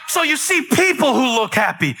So you see people who look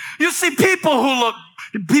happy. You see people who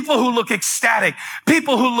look ecstatic,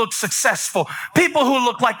 people who look successful, people who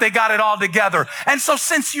look like they got it all together. And so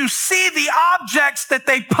since you see the objects that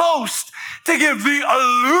they post to give the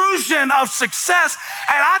illusion of success,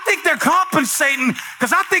 and I think they're compensating,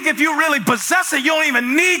 because I think if you really possess it, you don't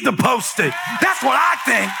even need to post it. That's what I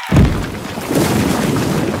think.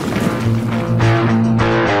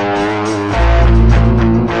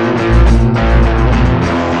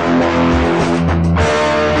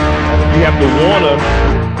 You have to wanna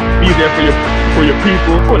be there for your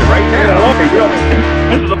people. Put it right now. Okay, yo,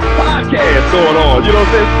 this is a podcast going on. You know what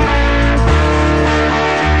I'm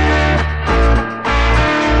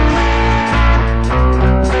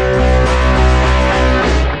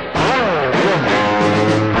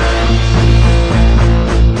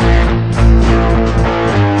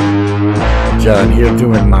saying? John here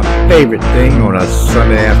doing my favorite thing on a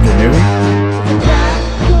Sunday afternoon.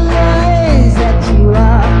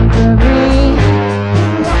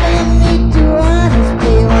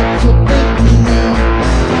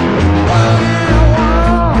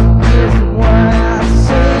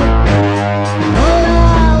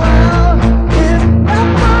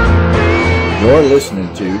 You're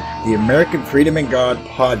listening to the American Freedom and God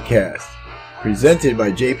podcast, presented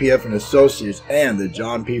by JPF and Associates and the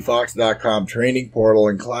JohnPFox.com training portal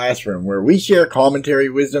and classroom, where we share commentary,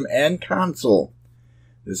 wisdom, and counsel.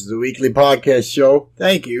 This is a weekly podcast show.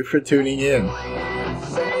 Thank you for tuning in.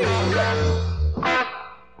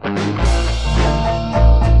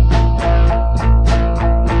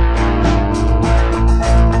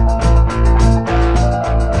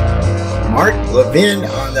 Mark Levin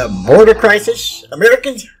on the border crisis,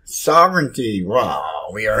 American sovereignty. Wow,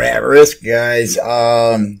 we are at risk, guys.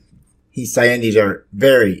 He's saying these are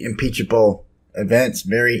very impeachable events,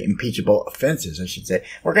 very impeachable offenses, I should say.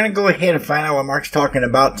 We're going to go ahead and find out what Mark's talking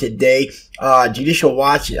about today. Judicial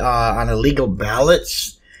Watch on illegal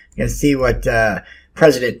ballots. Going to see what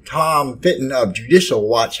President Tom Fitton of Judicial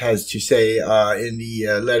Watch has to say in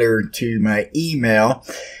the letter to my email,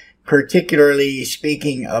 particularly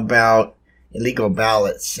speaking about illegal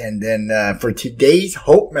ballots. And then for today's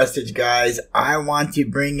hope message, guys, I want to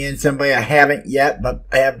bring in somebody I haven't yet, but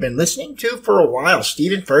I have been listening to for a while,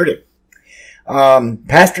 Stephen Furtick.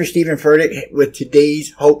 Pastor Stephen Furtick with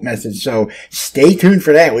today's hope message. So stay tuned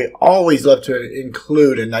for that. We always love to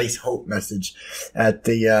include a nice hope message at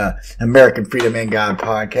the American Freedom and God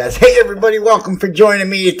podcast. Hey everybody, welcome for joining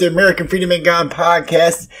me at the American Freedom and God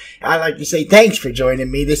podcast. I'd like to say thanks for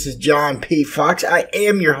joining me. This is John P. Fox. I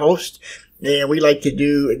am your host. And we like to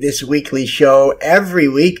do this weekly show every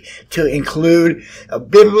week to include a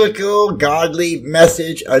biblical, godly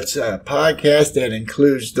message. It's a podcast that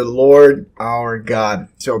includes the Lord, our God.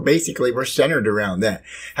 So basically, we're centered around that.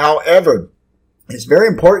 However, it's very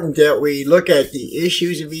important that we look at the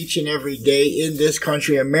issues of each and every day in this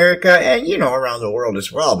country, America, and, around the world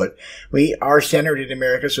as well. But we are centered in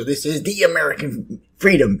America, so this is the American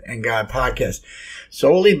Freedom and God podcast,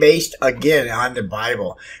 solely based, again, on the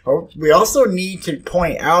Bible. We also need to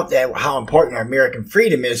point out that how important our American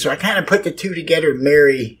freedom is, so I kind of put the two together,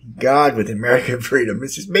 marry God with American freedom.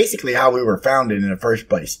 This is basically how we were founded in the first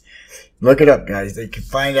place. Look it up, guys. They can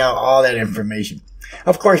find out all that information.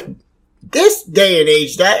 Of course, this day and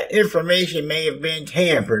age, that information may have been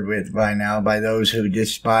tampered with by now by those who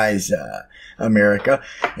despise America.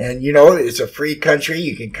 And, it's a free country.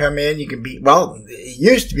 You can come in, you can it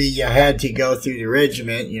used to be you had to go through the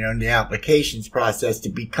regiment, the applications process to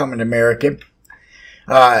become an American.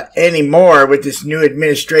 Anymore, with this new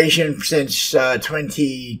administration since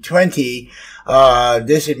 2020,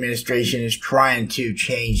 this administration is trying to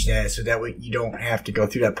change that so that way you don't have to go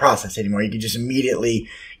through that process anymore. You can just immediately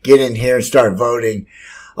get in here and start voting.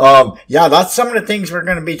 That's some of the things we're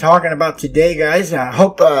going to be talking about today, guys. I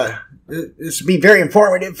hope this will be very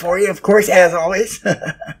informative for you, of course, as always.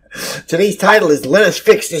 Today's title is Let Us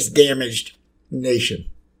Fix This Damaged Nation.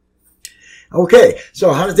 Okay,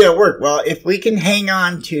 so how does that work? Well, if we can hang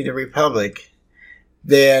on to the Republic,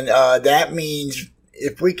 then that means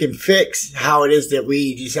if we can fix how it is that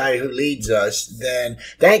we decide who leads us, then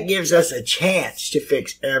that gives us a chance to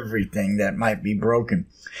fix everything that might be broken.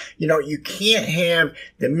 You can't have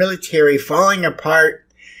the military falling apart,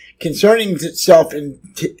 concerning itself in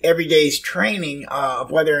every day's training of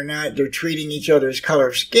whether or not they're treating each other's color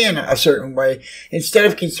of skin a certain way, instead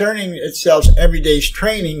of concerning itself every day's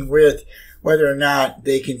training with whether or not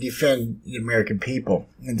they can defend the American people.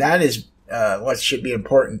 And that is what should be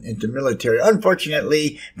important in the military.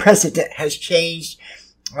 Unfortunately, precedent has changed.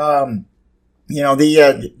 The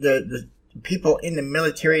people in the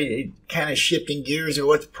military kind of shifting gears of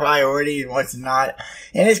what's priority and what's not.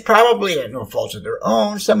 And it's probably at no fault of their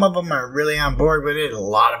own. Some of them are really on board with it. A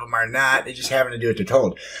lot of them are not. They're just having to do what they're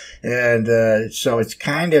told. And so it's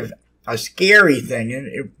kind of a scary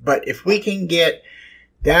thing. But if we can get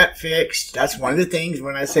that fixed, that's one of the things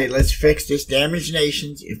when I say let's fix this damaged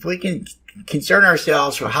nation. If we can concern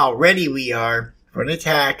ourselves with how ready we are for an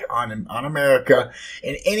attack on America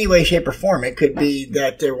in any way, shape, or form. It could be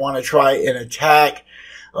that they want to try an attack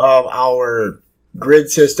of our grid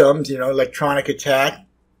systems, electronic attack.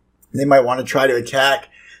 They might want to try to attack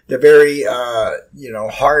the very,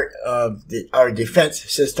 heart of our defense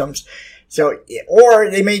systems. So, or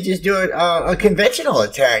they may just do a conventional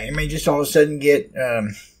attack. They may just all of a sudden get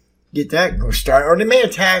that go start, or they may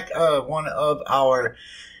attack one of our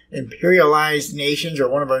imperialized nations, or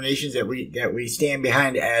one of our nations that we stand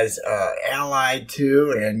behind as allied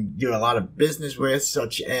to and do a lot of business with,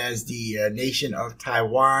 such as the nation of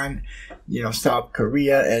Taiwan, South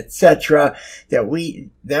Korea, etc.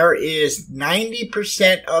 There is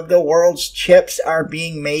 90% of the world's chips are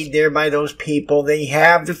being made there by those people. They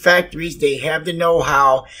have the factories, they have the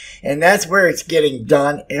know-how, and that's where it's getting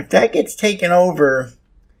done. If that gets taken over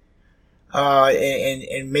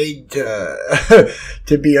and made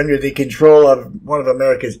to be under the control of one of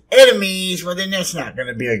America's enemies, well, then that's not going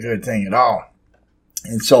to be a good thing at all.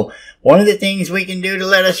 And so one of the things we can do to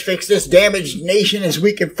let us fix this damaged nation is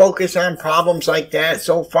we can focus on problems like that.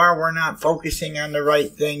 So far, we're not focusing on the right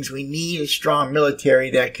things. We need a strong military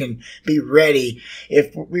that can be ready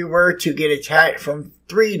if we were to get attacked from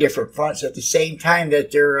 3 different fronts at the same time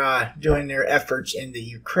that they're doing their efforts in the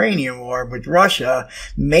Ukrainian war with Russia.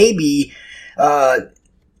 Maybe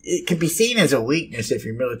it can be seen as a weakness if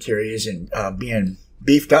your military isn't being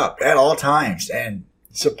beefed up at all times and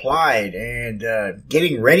supplied and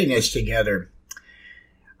getting readiness together.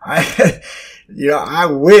 I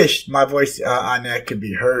wish my voice on that could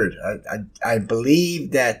be heard. I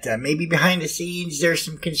believe that maybe behind the scenes there's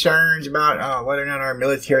some concerns about whether or not our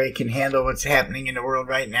military can handle what's happening in the world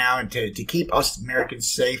right now and to keep us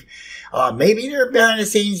Americans safe. Maybe behind the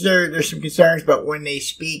scenes there's some concerns, but when they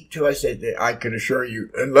speak to us, I can assure you,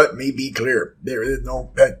 and let me be clear, there is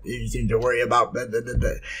no anything to worry about.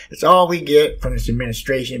 It's all we get from this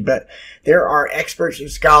administration, but there are experts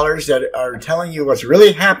and scholars that are telling you what's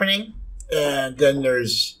really happening. And then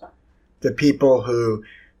there's the people who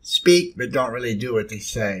speak but don't really do what they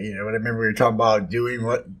say. I remember we were talking about doing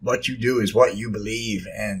what you do is what you believe.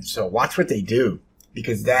 And so watch what they do,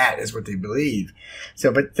 because that is what they believe.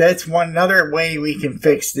 So, but that's another way we can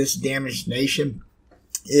fix this damaged nation,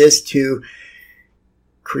 is to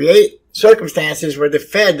create circumstances where the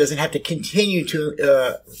Fed doesn't have to continue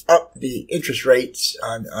to up the interest rates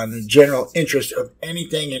on the general interest of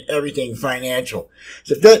anything and everything financial.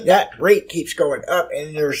 So if that rate keeps going up,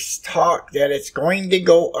 and there's talk that it's going to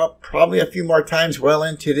go up probably a few more times well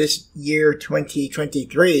into this year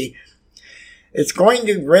 2023, it's going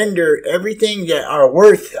to render everything that are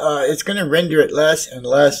worth, it's going to render it less and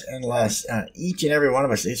less and less, each and every one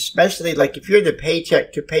of us, especially like if you're the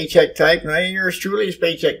paycheck to paycheck type, right? Yours truly is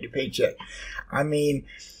paycheck to paycheck. I mean,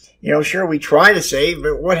 sure, we try to save,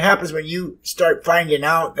 but what happens when you start finding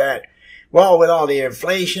out that, well, with all the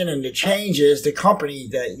inflation and the changes, the company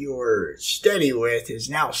that you were steady with is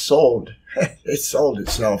now sold. It sold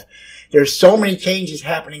itself. There's so many changes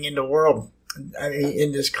happening in the world. I mean,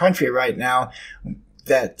 in this country right now,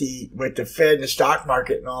 that with the Fed and the stock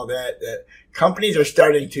market and all that companies are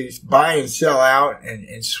starting to buy and sell out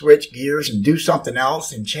and switch gears and do something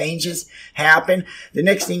else, and changes happen. The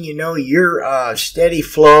next thing you know, your steady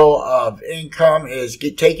flow of income is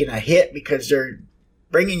taking a hit because they're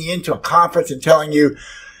bringing you into a conference and telling you,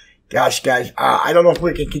 gosh, guys, I don't know if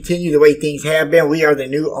we can continue the way things have been. We are the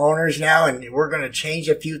new owners now, and we're going to change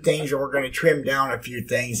a few things, or we're going to trim down a few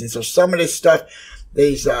things. And so some of this stuff,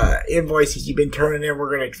 these invoices you've been turning in,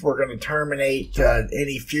 we're going to terminate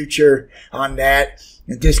any future on that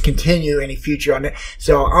and discontinue any future on that.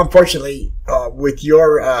 So unfortunately, with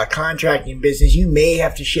your contracting business, you may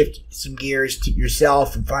have to shift some gears to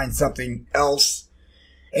yourself and find something else.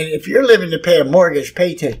 And if you're living to pay a mortgage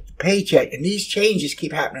paycheck to paycheck, and these changes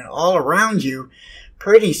keep happening all around you,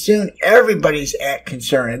 pretty soon everybody's at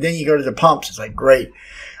concern. And then you go to the pumps, it's like, great.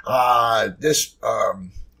 This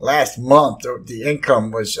last month, the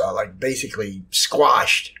income was like basically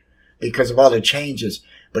squashed because of all the changes.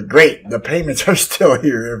 But great, the payments are still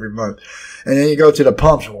here every month. And then you go to the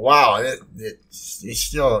pumps. Wow, it's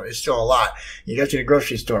still a lot. You go to the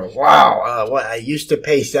grocery store. Wow, what I used to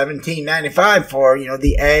pay $17.95 for,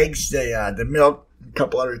 the eggs, the milk, a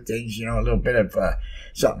couple other things, a little bit of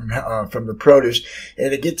something from the produce.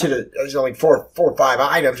 And I get to there's only four or five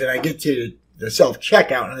items, and I get to the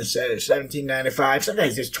self-checkout, and it says $17.95.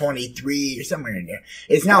 Sometimes it's $23 or somewhere in there.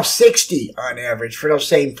 It's now $60 on average for those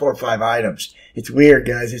same 4 or 5 items. It's weird,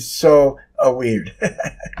 guys. It's so weird.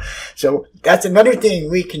 So that's another thing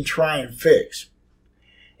we can try and fix.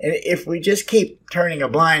 And if we just keep turning a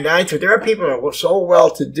blind eye to it, there are people that are so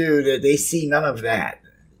well-to-do that they see none of that.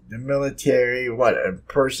 The military, what a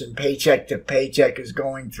person paycheck to paycheck is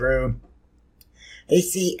going through. They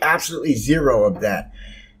see absolutely zero of that.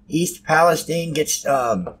 East Palestine gets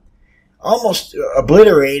almost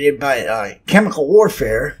obliterated by chemical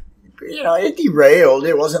warfare. It derailed.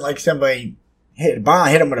 It wasn't like somebody hit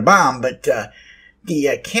them with a bomb, but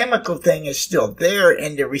the chemical thing is still there,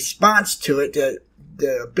 and the response to it,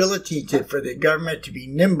 the ability for the government to be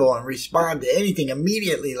nimble and respond to anything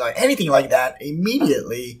immediately, anything like that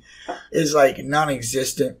immediately, is like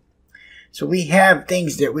non-existent. So we have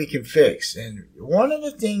things that we can fix. And one of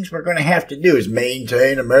the things we're going to have to do is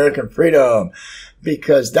maintain American freedom,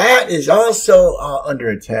 because that is also under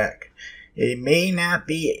attack. It may not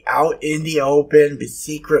be out in the open, but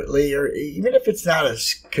secretly, or even if it's not a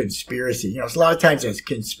conspiracy. A lot of times a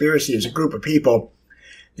conspiracy is a group of people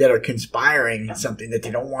that are conspiring something that they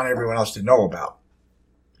don't want everyone else to know about.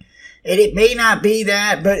 And it may not be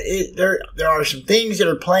that, but there are some things that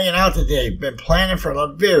are playing out that they've been planning for a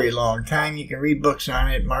very long time. You can read books on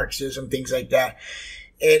it, Marxism, things like that.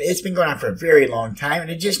 And it's been going on for a very long time. And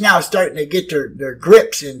it's just now starting to get their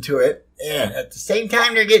grips into it. And at the same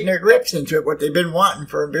time they're getting their grips into it, what they've been wanting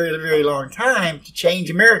for a very, very long time to change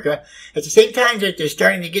America, at the same time that they're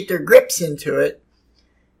starting to get their grips into it,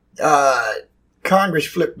 Congress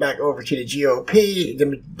flipped back over to the GOP,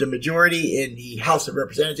 the majority in the House of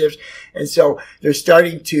Representatives. And so they're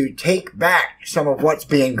starting to take back some of what's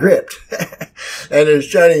being gripped. And they're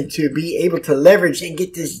starting to be able to leverage and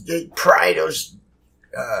get pry those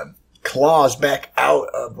claws back out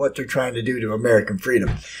of what they're trying to do to American freedom.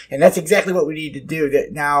 And that's exactly what we need to do.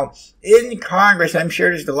 That now in Congress, I'm sure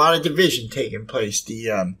there's a lot of division taking place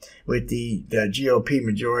with the GOP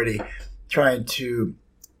majority trying to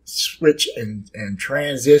switch and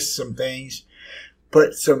transist some things,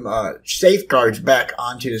 put some safeguards back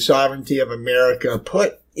onto the sovereignty of America,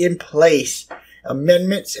 put in place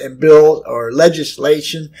amendments and bills or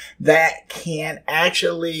legislation that can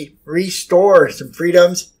actually restore some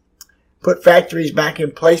freedoms, put factories back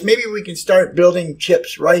in place. Maybe we can start building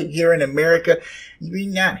chips right here in America. We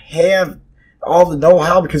not have all the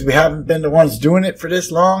know-how because we haven't been the ones doing it for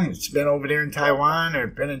this long. It's been over there in Taiwan, or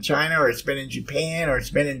it's been in China, or it's been in Japan, or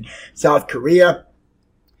it's been in South Korea.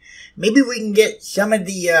 Maybe we can get some of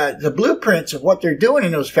the blueprints of what they're doing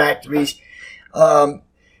in those factories, or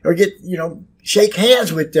get, shake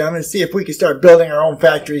hands with them and see if we can start building our own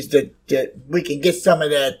factories that we can get some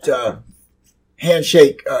of that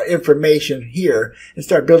handshake information here and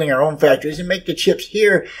start building our own factories and make the chips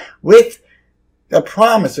here with the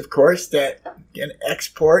promise, of course, that can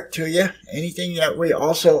export to you anything that we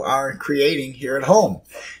also are creating here at home.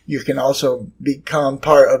 You can also become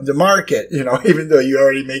part of the market, even though you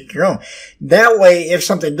already make your own. That way, if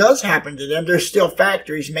something does happen to them, there's still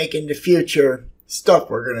factories making the future stuff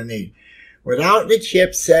we're going to need. Without the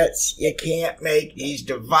chipsets, you can't make these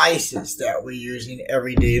devices that we use in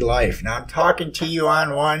everyday life. Now, I'm talking to you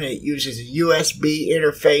on one that uses a USB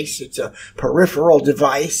interface. It's a peripheral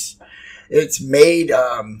device. It's made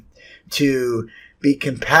to be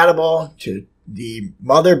compatible to the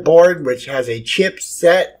motherboard, which has a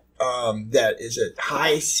chipset that is at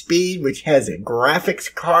high speed, which has a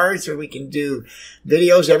graphics card, so we can do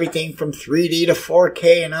videos, everything from 3D to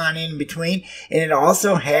 4K and on in between. And it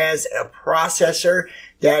also has a processor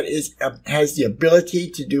that has the ability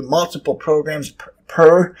to do multiple programs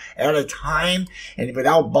per at a time, and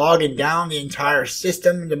without bogging down the entire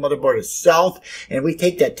system, the motherboard itself. And we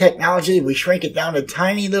take that technology, we shrink it down to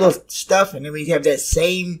tiny little stuff, and then we have that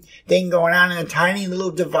same thing going on in a tiny little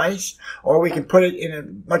device. Or we can put it in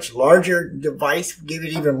a much larger device, give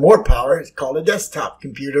it even more power. It's called a desktop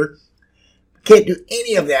computer. Can't do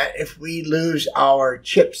any of that if we lose our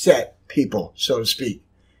chipset people, so to speak.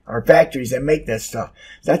 Our factories that make that stuff.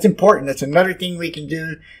 That's important. That's another thing we can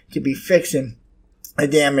do to be fixing a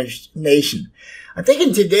damaged nation. I'm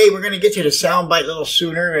thinking today we're going to get to the soundbite a little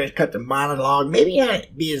sooner. We're going to cut the monologue. Maybe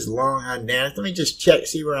not be as long on that. Let me just check,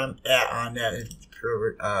 see where I'm at on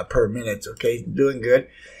that per minute. Okay, doing good.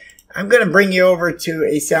 I'm going to bring you over to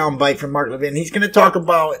a soundbite from Mark Levin. He's going to talk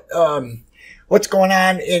about what's going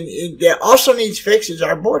on that also needs fix is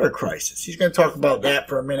our border crisis. He's going to talk about that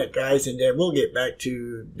for a minute, guys, and then we'll get back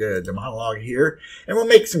to the monologue here, and we'll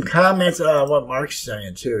make some comments on what Mark's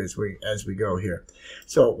saying too as we go here.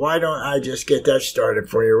 So why don't I just get that started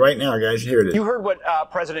for you right now, guys? Here it is. You heard what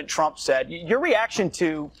President Trump said. Your reaction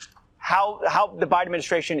to how the Biden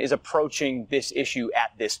administration is approaching this issue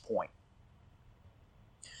at this point?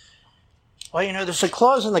 Well, there's a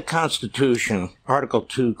clause in the Constitution, Article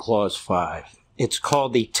 2, Clause 5. It's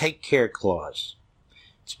called the Take Care Clause.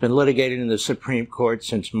 It's been litigated in the Supreme Court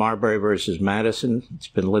since Marbury versus Madison. It's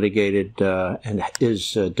been litigated and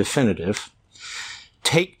is definitive.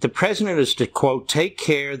 The president is to, quote, take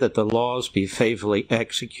care that the laws be faithfully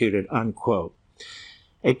executed, unquote.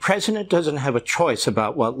 A president doesn't have a choice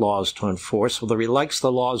about what laws to enforce, whether he likes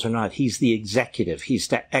the laws or not. He's the executive. He's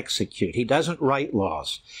to execute. He doesn't write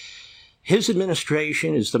laws. His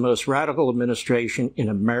administration is the most radical administration in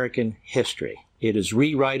American history. It is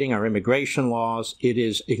rewriting our immigration laws. It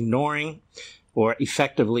is ignoring or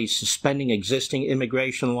effectively suspending existing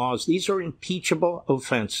immigration laws. These are impeachable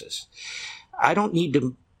offenses. I don't need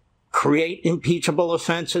to create impeachable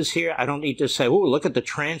offenses here. I don't need to say, oh, look at the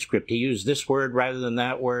transcript. He used this word rather than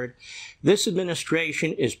that word. This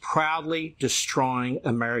administration is proudly destroying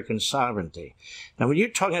American sovereignty. Now, when you're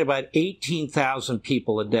talking about 18,000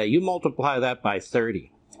 people a day, you multiply that by 30.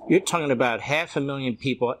 You're talking about 500,000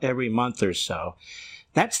 people every month or so.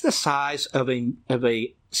 That's the size of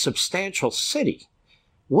a substantial city.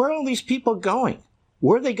 Where are all these people going?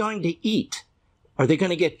 Where are they going to eat? Are they going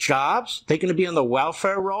to get jobs? Are they going to be on the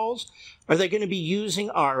welfare rolls? Are they going to be using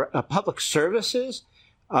our public services?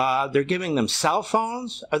 They're giving them cell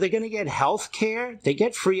phones. Are they going to get health care? They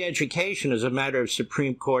get free education as a matter of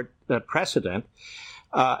Supreme Court precedent.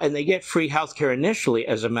 And they get free health care initially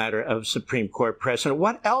as a matter of Supreme Court precedent.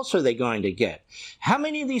 What else are they going to get? How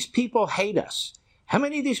many of these people hate us? How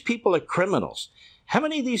many of these people are criminals? How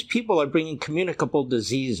many of these people are bringing communicable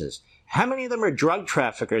diseases? How many of them are drug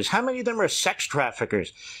traffickers? How many of them are sex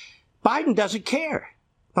traffickers? Biden doesn't care.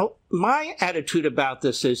 Well, my attitude about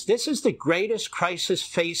this is the greatest crisis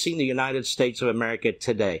facing the United States of America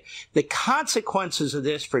today. The consequences of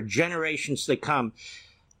this for generations to come,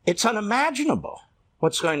 it's unimaginable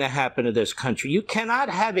what's going to happen to this country. You cannot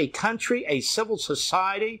have a country, a civil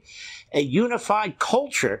society, a unified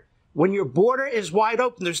culture when your border is wide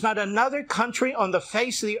open. There's not another country on the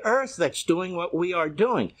face of the earth that's doing what we are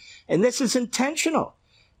doing. And this is intentional.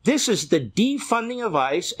 This is the defunding of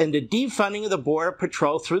ICE and the defunding of the Border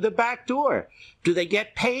Patrol through the back door. Do they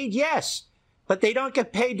get paid? Yes. But they don't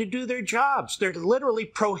get paid to do their jobs. They're literally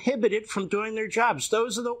prohibited from doing their jobs.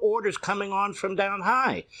 Those are the orders coming on from down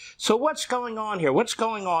high. So what's going on here? What's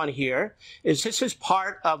going on here is this is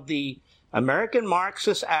part of the American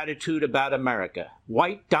Marxist attitude about America.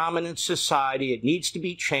 White dominant society. It needs to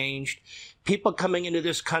be changed. People coming into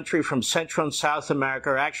this country from Central and South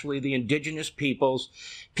America are actually the indigenous peoples.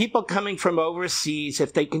 People coming from overseas,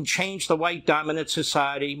 if they can change the white dominant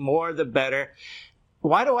society, more the better.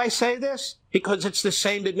 Why do I say this? Because it's the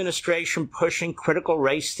same administration pushing critical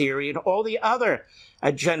race theory and all the other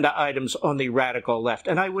agenda items on the radical left.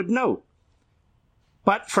 And I would note,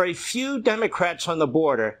 but for a few Democrats on the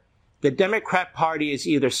border, the Democrat Party is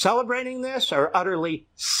either celebrating this or utterly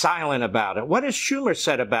silent about it. What has Schumer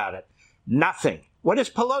said about it? Nothing. What has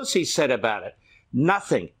Pelosi said about it?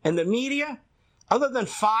 Nothing. And the media, other than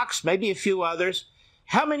Fox, maybe a few others,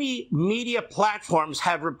 how many media platforms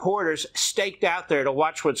have reporters staked out there to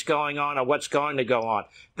watch what's going on or what's going to go on?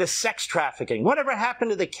 The sex trafficking. Whatever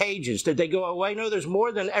happened to the cages? Did they go away? No, there's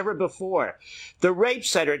more than ever before. The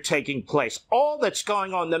rapes that are taking place. All that's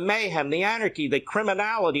going on, the mayhem, the anarchy, the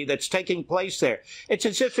criminality that's taking place there. It's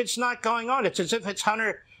as if it's not going on. It's as if it's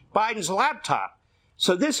Hunter Biden's laptop.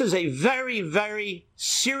 So this is a very, very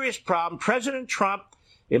serious problem. President Trump,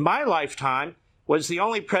 in my lifetime, was the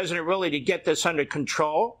only president really to get this under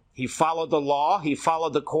control. He followed the law. He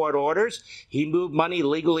followed the court orders. He moved money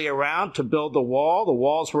legally around to build the wall. The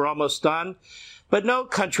walls were almost done. But no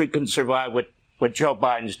country can survive what Joe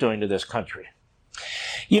Biden's doing to this country.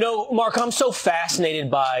 You know, Mark, I'm so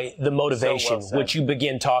fascinated by the motivation, which you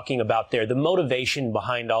begin talking about there, the motivation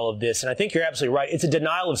behind all of this. And I think you're absolutely right. It's a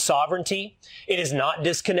denial of sovereignty. It is not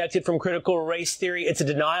disconnected from critical race theory. It's a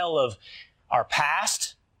denial of our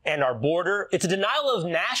past and our border. It's a denial of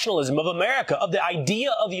nationalism, of America, of the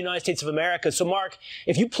idea of the United States of America. So, Mark,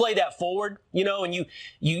 if you play that forward, you know, and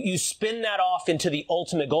you spin that off into the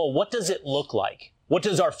ultimate goal, what does it look like? What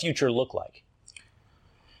does our future look like?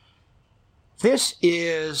 This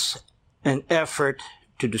is an effort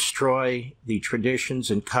to destroy the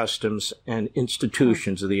traditions and customs and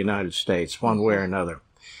institutions of the United States, one way or another.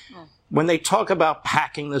 When they talk about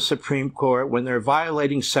packing the Supreme Court, when they're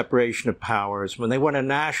violating separation of powers, when they want to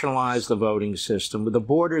nationalize the voting system with the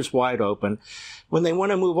borders wide open, when they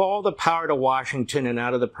want to move all the power to Washington and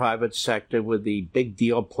out of the private sector with the big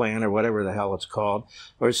deal plan or whatever the hell it's called,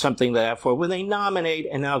 or something like that, for when they nominate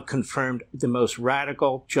and now confirmed the most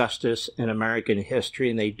radical justice in American history,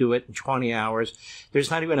 and they do it in 20 hours.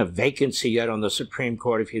 There's not even a vacancy yet on the Supreme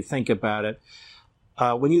Court, if you think about it.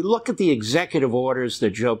 When you look at the executive orders that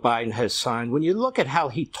Joe Biden has signed, when you look at how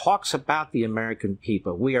he talks about the American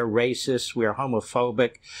people, we are racist, we are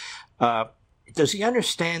homophobic. Does he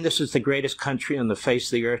understand this is the greatest country on the face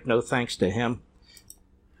of the earth? No thanks to him.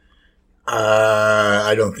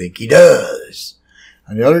 I don't think he does.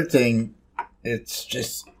 And the other thing, it's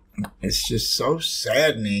just so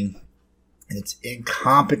saddening. It's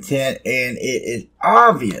incompetent, and it is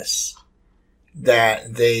obvious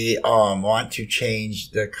that they want to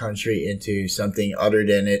change the country into something other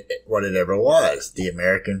than what it ever was, the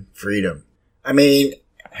American freedom. I mean,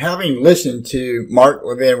 having listened to Mark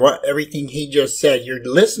Levin, everything he just said, you're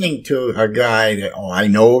listening to a guy that, I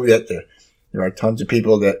know that there are tons of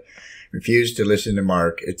people that refuse to listen to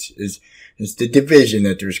Mark. It's the division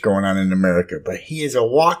that there's going on in America. But he is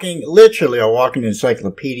literally a walking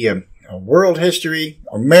encyclopedia of world history,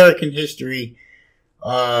 American history,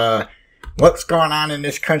 what's going on in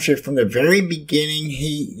this country from the very beginning.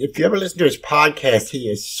 If you ever listen to his podcast, he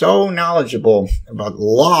is so knowledgeable about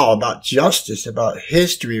law, about justice, about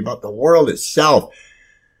history, about the world itself.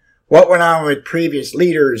 What went on with previous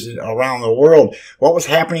leaders around the world? What was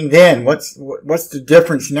happening then? What's the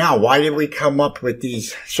difference now? Why did we come up with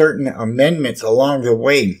these certain amendments along the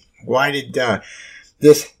way? Why did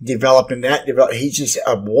this develop and that develop? He's just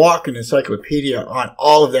a walking encyclopedia on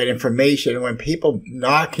all of that information. And when people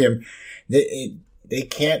knock him, they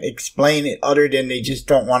can't explain it other than they just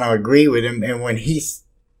don't want to agree with him. And when he's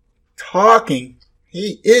talking,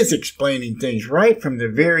 he is explaining things right from the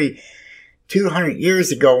very 200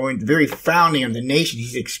 years ago, when the very founding of the nation.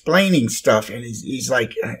 He's explaining stuff, and he's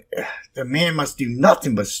like, the man must do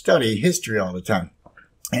nothing but study history all the time.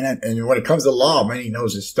 And when it comes to law, man, he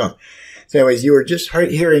knows his stuff. So anyways, you were just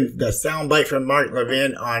hearing the soundbite from Mark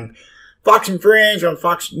Levin on Fox and Friends on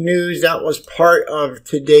Fox News. That was part of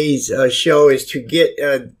today's show, is to get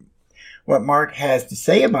what Mark has to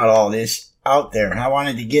say about all this out there. I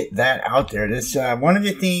wanted to get that out there. This one of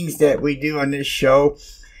the things that we do on this show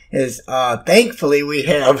is thankfully we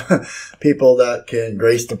have people that can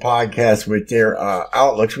grace the podcast with their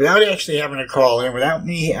outlooks without actually having to call in, without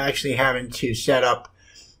me actually having to set up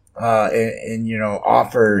and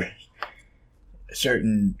offer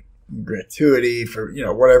certain gratuity for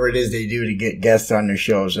whatever it is they do to get guests on their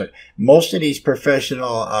shows. Most of these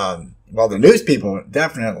professional the news people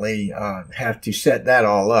definitely have to set that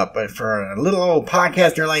all up, but for a little old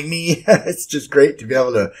podcaster like me, it's just great to be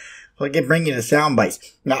able to bring you the sound bites.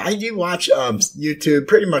 Now, I do watch YouTube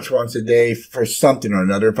pretty much once a day for something or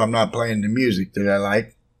another if I'm not playing the music that I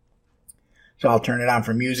like. So I'll turn it on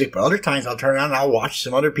for music, but other times I'll turn it on and I'll watch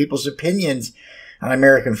some other people's opinions on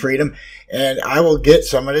American freedom, and I will get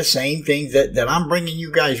some of the same things that I'm bringing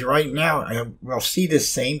you guys right now. And we'll see the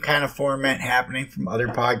same kind of format happening from other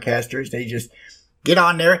podcasters. They just get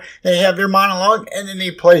on there, they have their monologue, and then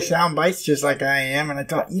they play sound bites just like I am. And I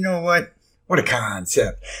thought, you know what? What a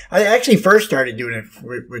concept. I actually first started doing it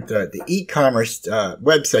with the e-commerce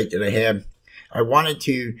website that I had. I wanted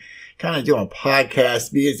to kind of do a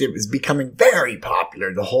podcast because it was becoming very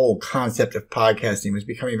popular. The whole concept of podcasting was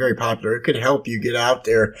becoming very popular. It could help you get out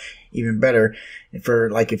there even better for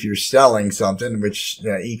if you're selling something, which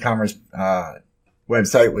the e-commerce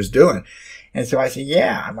website was doing. And so I said,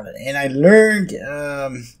 yeah, and I learned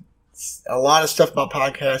a lot of stuff about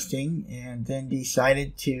podcasting, and then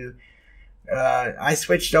decided to I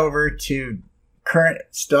switched over to current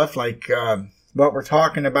stuff like what we're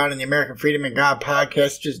talking about in the American Freedom and God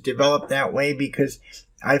podcast. Just developed that way because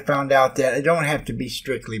I found out that I don't have to be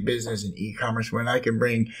strictly business and e-commerce when I can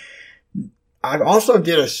bring. I also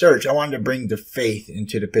did a search. I wanted to bring the faith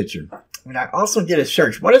into the picture. And I also did a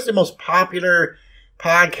search. What is the most popular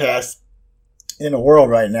podcast in the world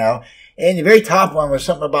right now? And the very top one was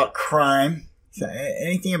something about crime. So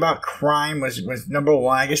anything about crime was number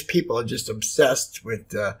one. I guess people are just obsessed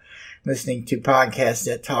with listening to podcasts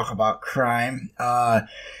that talk about crime.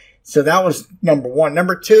 So that was number one.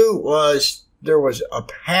 Number two was there was a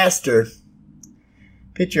pastor,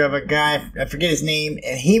 picture of a guy, I forget his name,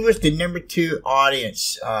 and he was the number two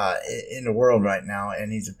audience in the world right now.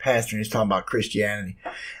 And he's a pastor, and he's talking about Christianity.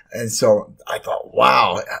 And so I thought,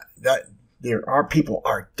 wow, that there are people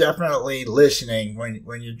are definitely listening when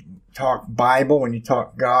talk Bible, when you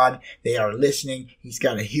talk God, they are listening. He's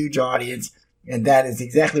got a huge audience, and that is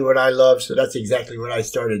exactly what I love. So that's exactly what I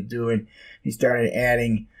started doing. He started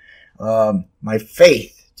adding my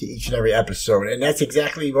faith to each and every episode, and that's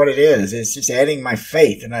exactly what it is. It's just adding my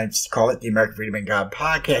faith, and I just call it the American Freedom in God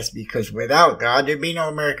podcast, because without God, there'd be no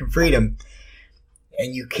American freedom,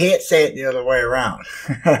 and you can't say it the other way around.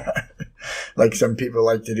 Like some people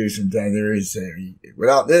like to do sometimes. They always say,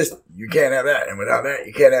 without this, you can't have that, and without that,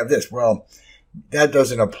 you can't have this. Well, that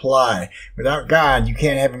doesn't apply. Without God, you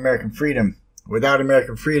can't have American freedom. Without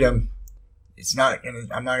American freedom, I'm not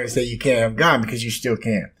going to say you can't have God, because you still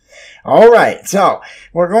can. All right, so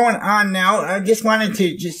we're going on now. I just wanted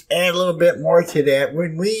to just add a little bit more to that.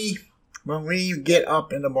 When we get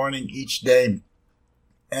up in the morning each day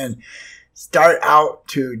and start out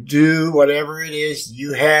to do whatever it is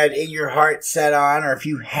you had in your heart set on, or if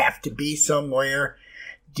you have to be somewhere,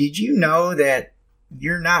 did you know that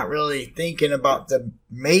you're not really thinking about the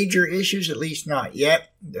major issues, at least not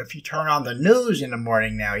yet? If you turn on the news in the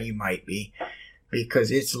morning now, you might be, because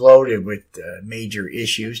it's loaded with major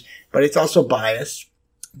issues, but it's also biased.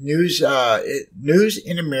 News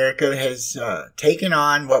in America has taken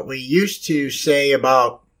on what we used to say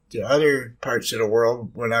about the other parts of the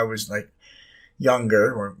world when I was like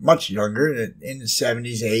younger, or much younger, in the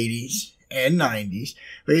 70s, 80s, and 90s.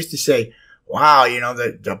 We used to say, wow,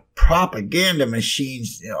 the propaganda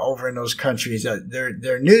machines over in those countries,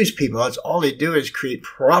 they're news people. That's all they do is create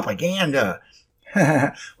propaganda.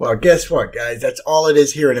 Well, guess what, guys? That's all it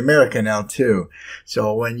is here in America now, too.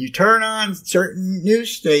 So when you turn on certain news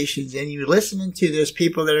stations and you're listening to those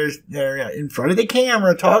people that are in front of the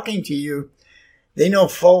camera talking to you, they know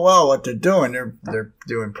full well what they're doing. They're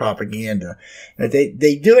doing propaganda.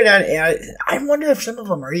 They do it I wonder if some of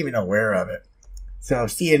them are even aware of it. So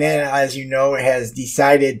CNN, as you know, has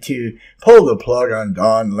decided to pull the plug on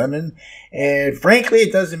Don Lemon. And frankly,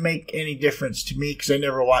 it doesn't make any difference to me, because I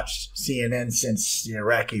never watched CNN since the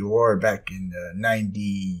Iraqi war back in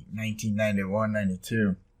 1991,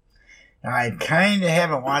 92. I kind of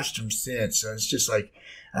haven't watched them since. So it's just like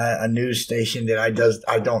a news station that I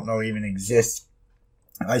don't know even exists.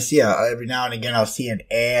 I see every now and again I'll see an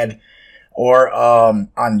ad, or on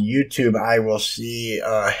YouTube I will see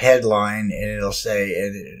a headline and it'll say,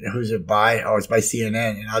 who's it by? Oh, it's by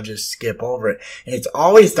CNN, and I'll just skip over it. And it's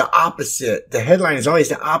always the opposite. The headline is always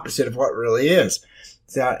the opposite of what really is.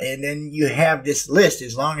 So, and then you have this list,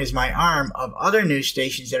 as long as my arm, of other news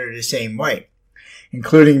stations that are the same way,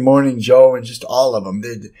 including Morning Joe and just all of them.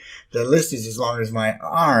 The list is as long as my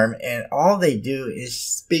arm, and all they do is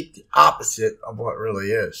speak the opposite of what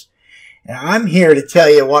really is. And I'm here to tell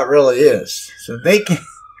you what really is. So they can...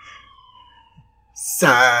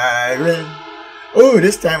 Siren. Ooh,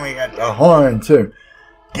 this time we got the horn, too.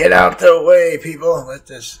 Get out the way, people. Let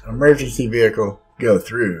this emergency vehicle go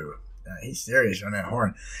through. He's serious on that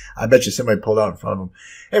horn. I bet you somebody pulled out in front of him.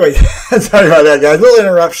 Anyway, sorry about that, guys. A little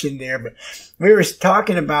interruption there, but we were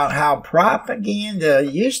talking about how propaganda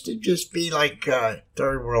used to just be like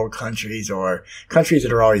third world countries, or countries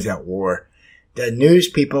that are always at war. The news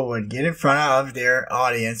people would get in front of their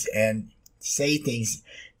audience and say things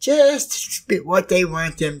just what they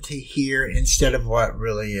want them to hear instead of what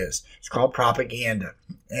really is. It's called propaganda.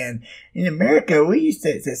 And in America, we used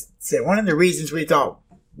to say one of the reasons we thought,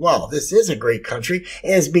 well, this is a great country,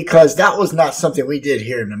 is because that was not something we did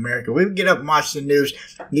here in America. We would get up and watch the news.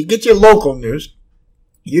 You'd get your local news.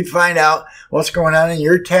 You'd find out what's going on in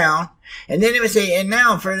your town. And then it would say, and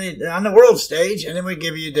now on the world stage, and then we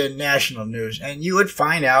give you the national news. And you would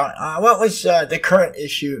find out what was the current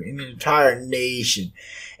issue in the entire nation.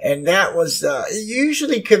 And that was, you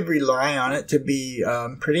usually could rely on it to be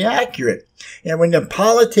pretty accurate. And when the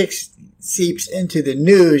politics seeps into the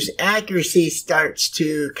news, accuracy starts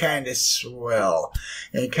to kind of swell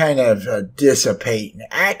and kind of dissipate. And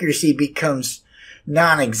accuracy becomes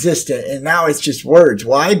non-existent, and now it's just words.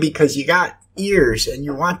 Why? Because you got ears, and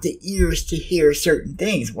you want the ears to hear certain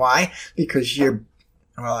things. Why? Because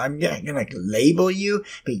I'm not going to label you,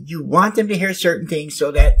 but you want them to hear certain things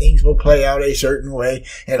so that things will play out a certain way,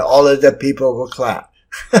 and all of the people will clap.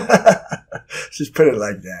 Just put it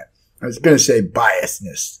like that. I was going to say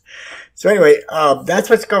biasness. So anyway,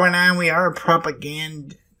 that's what's going on. We are a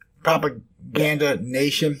propaganda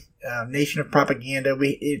nation, nation of propaganda.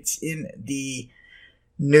 It's in the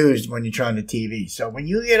news when you turn on the TV. So when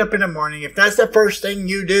you get up in the morning, if that's the first thing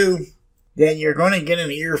you do, then you're going to get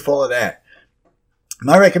an earful of that.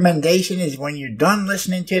 My recommendation is when you're done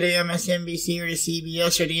listening to the MSNBC or the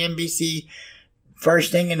CBS or the NBC,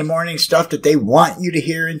 first thing in the morning, stuff that they want you to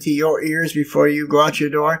hear into your ears before you go out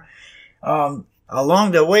your door,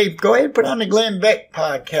 along the way, go ahead and put on the Glenn Beck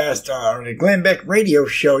podcast or the Glenn Beck radio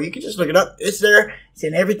show. You can just look it up. It's there. It's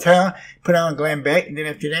in every town. Put on Glenn Beck, and then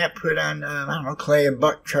after that, put on Clay and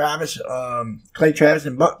Buck Travis, Clay Travis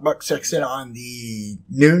and Buck Sexton on the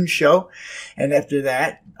noon show, and after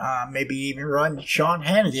that, maybe even run Sean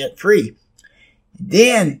Hannity at 3.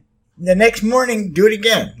 Then the next morning, do it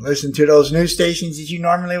again. Listen to those news stations that you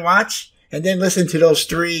normally watch, and then listen to those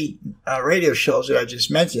 3 radio shows that I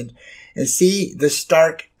just mentioned, and see the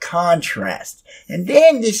stark contrast. And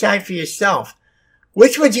then decide for yourself,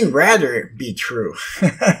 which would you rather be true?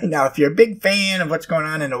 Now, if you're a big fan of what's going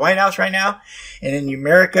on in the White House right now, and in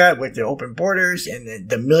America with the open borders and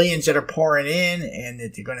the millions that are pouring in, and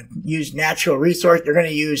that they're going to use natural resources, they're going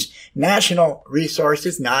to use national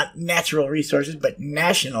resources, not natural resources, but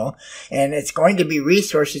national, and it's going to be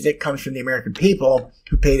resources that comes from the American people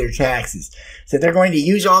who pay their taxes. So they're going to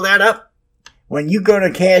use all that up. When you go to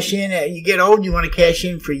cash in, you get old, you want to cash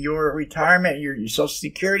in for your retirement, your Social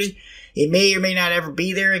Security. It may or may not ever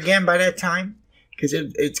be there again by that time, because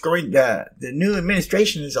the new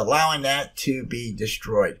administration is allowing that to be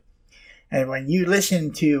destroyed. And when you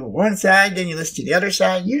listen to one side, then you listen to the other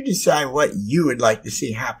side, you decide what you would like to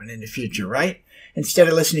see happen in the future, right? Instead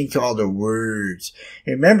of listening to all the words.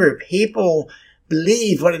 Remember, people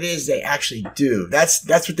believe what it is they actually do. That's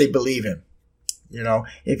what they believe in. You know,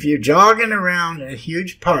 if you're jogging around a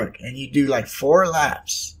huge park and you do like 4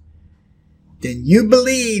 laps, then you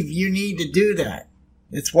believe you need to do that.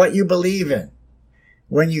 It's what you believe in.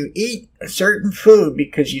 When you eat a certain food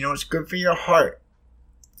because you know it's good for your heart,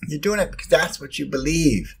 you're doing it because that's what you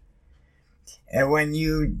believe. And when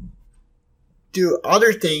you do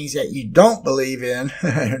other things that you don't believe in,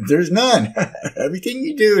 there's none. Everything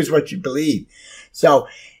you do is what you believe. So,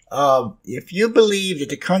 if you believe that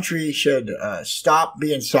the country should stop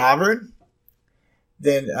being sovereign,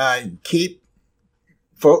 then keep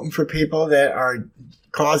voting for people that are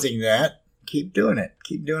causing that. Keep doing it.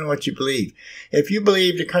 Keep doing what you believe. If you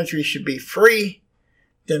believe the country should be free,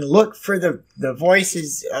 then look for the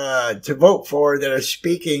voices to vote for that are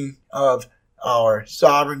speaking of our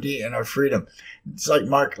sovereignty and our freedom. It's like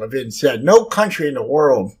Mark Levin said, no country in the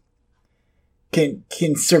world can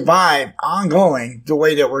survive ongoing the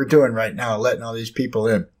way that we're doing right now, letting all these people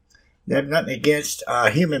in. They have nothing against a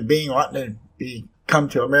human being wanting to come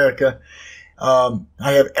to America. I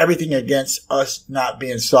have everything against us not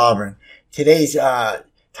being sovereign. Today's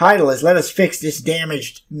title is Let Us Fix This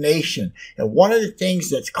Damaged Nation. And one of the things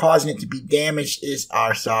that's causing it to be damaged is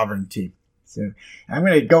our sovereignty. So I'm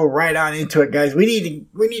going to go right on into it, guys. We need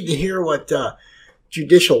to hear what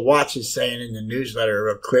Judicial Watch is saying in the newsletter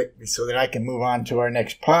real quick so that I can move on to our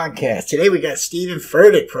next podcast. Today we got Stephen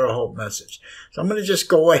Furtick for a whole message. So I'm going to just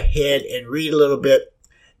go ahead and read a little bit.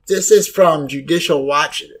 This is from Judicial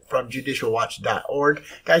Watch, from judicialwatch.org.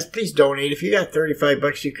 Guys, please donate. If you got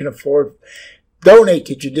 $35 you can afford, donate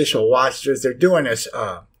to Judicial Watch. They're doing us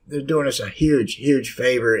a huge, huge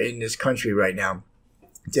favor in this country right now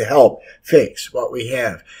to help fix what we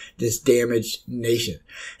have, this damaged nation.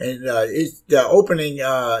 And the opening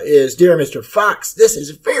is, Dear Mr. Fox, this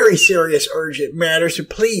is a very serious, urgent matter, so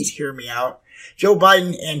please hear me out. Joe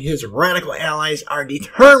Biden and his radical allies are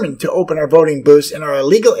determined to open our voting booths and our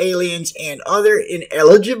illegal aliens and other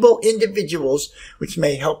ineligible individuals, which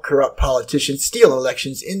may help corrupt politicians steal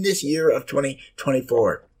elections in this year of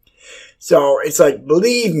 2024. So it's like,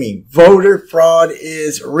 believe me, voter fraud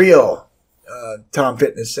is real. Tom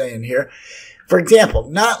Fitness saying here. For example,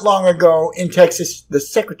 not long ago in Texas, the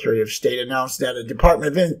Secretary of State announced that a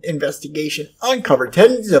Department of Investigation uncovered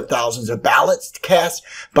tens of thousands of ballots cast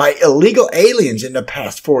by illegal aliens in the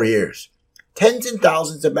past 4 years. Tens and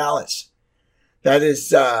thousands of ballots. That is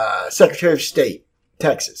Secretary of State,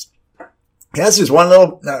 Texas. That's just one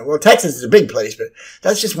little, well, Texas is a big place, but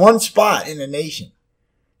that's just one spot in the nation.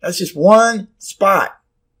 That's just one spot.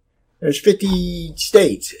 There's 50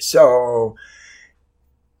 states, so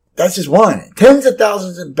that's just one. Tens of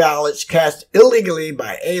thousands of ballots cast illegally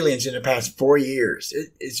by aliens in the past 4 years.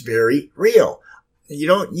 It's very real.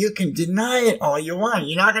 You can deny it all you want.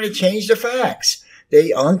 You're not going to change the facts.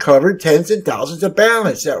 They uncovered tens and thousands of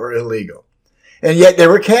ballots that were illegal. And yet they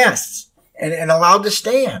were cast and allowed to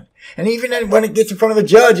stand. And even then when it gets in front of a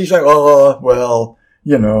judge, he's like, oh, well,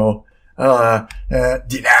 denied.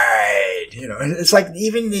 It's like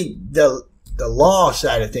even the law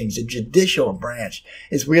side of things, the judicial branch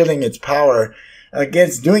is wielding its power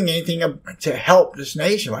against doing anything to help this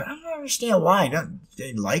nation. I don't understand why. Don't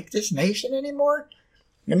they like this nation anymore?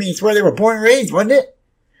 I mean, it's where they were born and raised, wasn't it?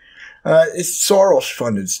 It's Soros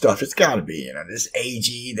funded stuff. It's got to be, this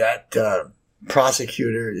AG, that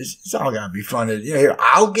prosecutor. It's all got to be funded. You know, here,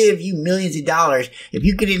 I'll give you millions of dollars if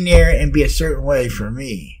you get in there and be a certain way for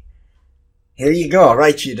me. Here you go. I'll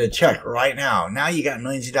write you the check right now. Now you got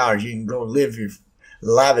millions of dollars. You can go live your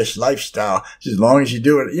lavish lifestyle as long as you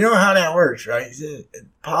do it. You know how that works, right?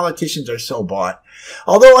 Politicians are so bought.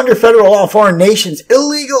 Although under federal law, foreign nations,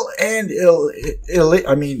 legal and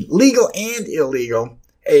illegal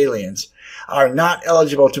aliens are not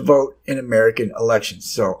eligible to vote in American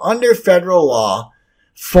elections. So under federal law,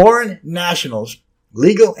 foreign nationals,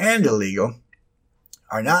 legal and illegal,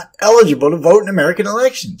 are not eligible to vote in American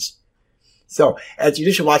elections. So at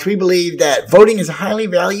Judicial Watch, we believe that voting is a highly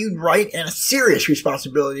valued right and a serious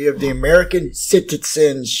responsibility of the American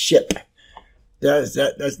citizenship. That's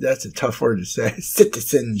a tough word to say.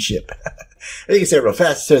 Citizenship. You can say it real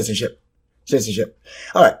fast. Citizenship.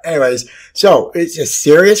 All right. Anyways, so it's a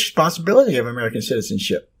serious responsibility of American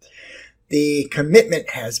citizenship. The commitment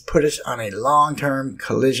has put us on a long-term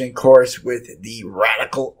collision course with the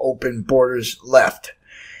radical open borders left.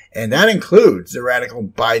 And that includes the radical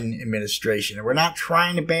Biden administration. And we're not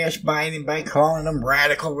trying to bash Biden by calling them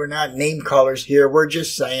radical. We're not name callers here. We're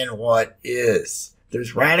just saying what is.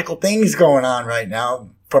 There's radical things going on right now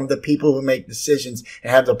from the people who make decisions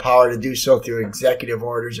and have the power to do so through executive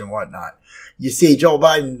orders and whatnot. You see, Joe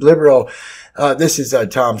Biden, liberal, this is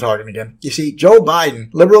Tom talking again. You see, Joe Biden,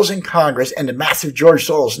 liberals in Congress, and the massive George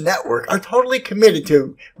Soros network are totally committed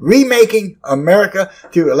to remaking America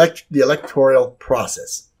through the electoral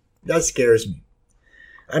process. That scares me.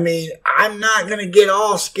 I mean, I'm not going to get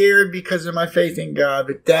all scared because of my faith in God,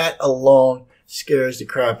 but that alone scares the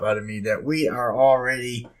crap out of me that we are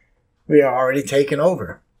already taken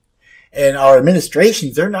over. And our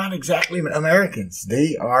administrations, they're not exactly Americans.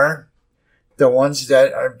 They are the ones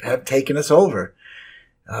that have taken us over.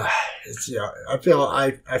 I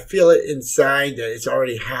feel it inside that it's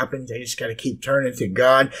already happened. I just got to keep turning to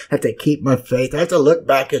God. I have to keep my faith. I have to look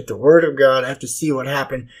back at the Word of God. I have to see what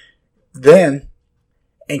happened then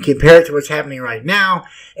and compare it to what's happening right now,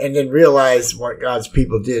 and then realize what God's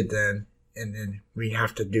people did then. And then we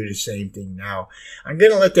have to do the same thing now. I'm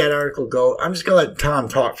going to let that article go. I'm just going to let Tom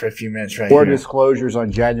talk for a few minutes right More here. disclosures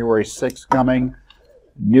on January 6th coming.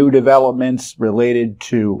 New developments related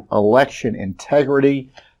to election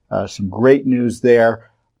integrity. Some great news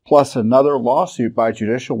there. Plus another lawsuit by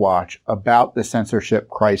Judicial Watch about the censorship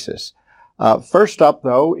crisis. First up,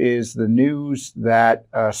 though, is the news that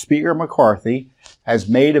Speaker McCarthy has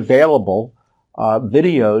made available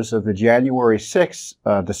videos of the January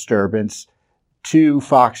 6th disturbance to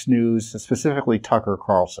Fox News, specifically Tucker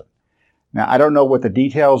Carlson. Now, I don't know what the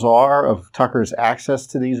details are of Tucker's access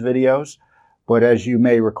to these videos, but as you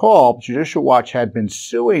may recall, Judicial Watch had been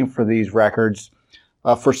suing for these records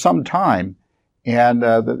for some time, and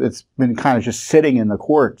it's been kind of just sitting in the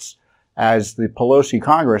courts as the Pelosi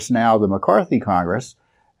Congress, now the McCarthy Congress,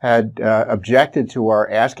 had objected to our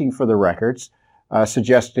asking for the records,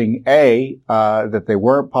 suggesting, that they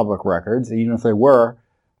weren't public records. Even if they were,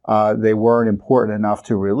 they weren't important enough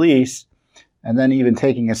to release. And then even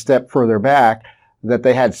taking a step further back, that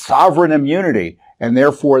they had sovereign immunity, and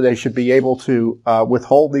therefore they should be able to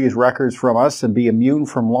withhold these records from us and be immune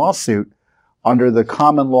from lawsuit under the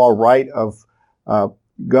common law right of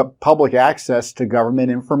public access to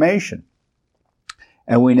government information.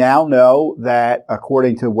 And we now know that,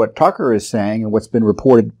 according to what Tucker is saying and what's been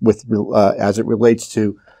reported with as it relates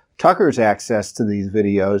to Tucker's access to these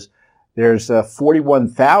videos, there's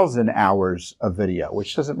 41,000 hours of video,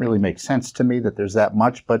 which doesn't really make sense to me that there's that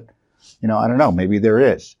much, but, I don't know, maybe there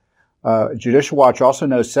is. Judicial Watch also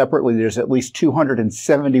knows separately there's at least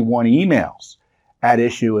 271 emails at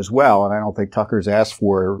issue as well, and I don't think Tucker's asked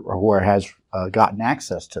for or has gotten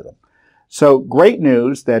access to them. So great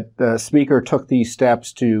news that the Speaker took these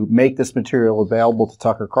steps to make this material available to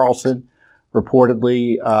Tucker Carlson.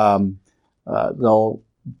 Reportedly, they'll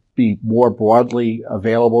be more broadly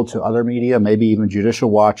available to other media, maybe even Judicial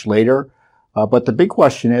Watch later. But the big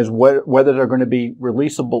question is whether they're going to be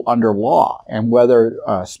releasable under law and whether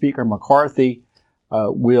Speaker McCarthy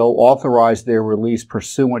will authorize their release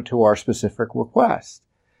pursuant to our specific request.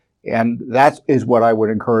 And that is what I would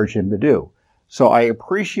encourage him to do. So I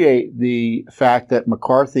appreciate the fact that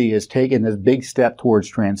McCarthy has taken this big step towards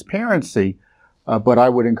transparency, but I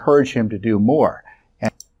would encourage him to do more.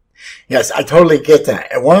 Yes, I totally get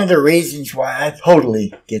that. And one of the reasons why I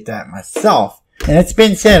totally get that myself, and it's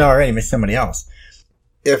been said already by somebody else,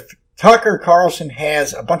 if Tucker Carlson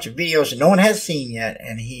has a bunch of videos that no one has seen yet,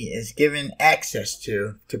 and he is given access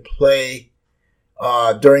to play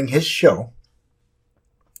during his show,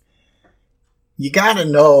 you gotta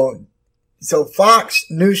know. So Fox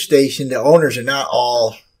News Station, the owners are not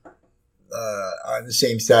all on the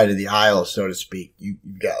same side of the aisle, so to speak.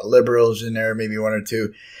 You've got liberals in there, maybe one or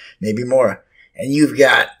two, maybe more. And you've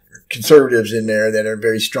got conservatives in there that are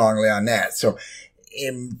very strongly on that. So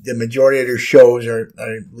the majority of their shows are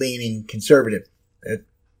leaning conservative.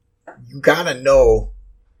 You got to know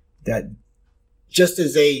that just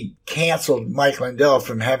as they canceled Mike Lindell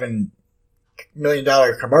from having $1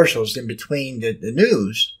 million commercials in between the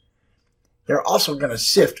news, they're also going to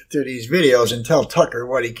sift through these videos and tell Tucker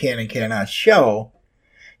what he can and cannot show.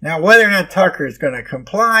 Now, whether or not Tucker is going to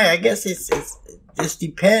comply, I guess it just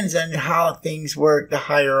depends on how things work, the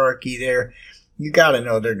hierarchy there. You got to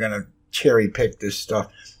know they're going to cherry pick this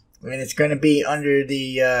stuff. And it's going to be under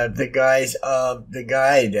the guise of the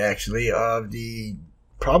guide, actually, of the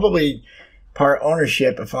probably part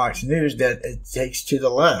ownership of Fox News that it takes to the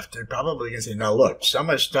left. They're probably going to say, no, look, some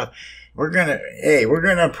of the stuff, we're going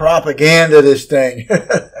to propaganda this thing.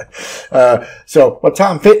 So what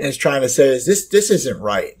Tom Fitton is trying to say is this isn't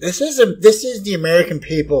right. This is the American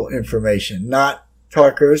people information, not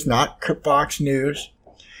Tucker's, not Fox News.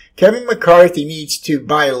 Kevin McCarthy needs to,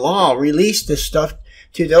 by law, release this stuff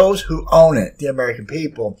to those who own it, the American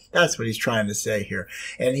people. That's what he's trying to say here.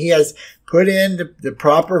 And he has put in the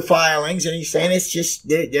proper filings, and he's saying it's just,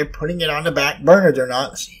 they're putting it on the back burner. They're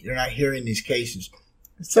not hearing these cases.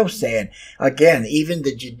 It's so sad. Again, even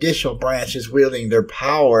the judicial branch is wielding their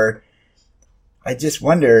power. I just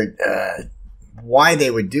wonder why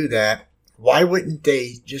they would do that. Why wouldn't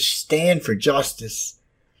they just stand for justice?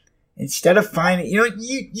 Instead of finding,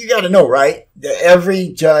 you got to know, right, that every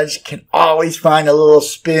judge can always find a little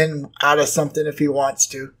spin out of something if he wants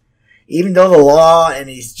to. Even though the law, and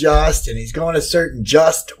he's just, and he's going a certain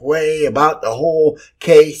just way about the whole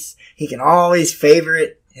case, he can always favor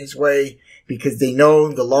it his way because they know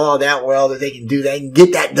the law that well that they can do that and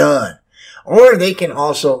get that done. Or they can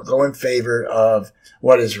also go in favor of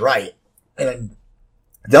what is right. And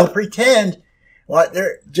they'll pretend what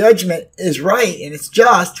their judgment is right and it's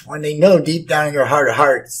just when they know deep down in their heart of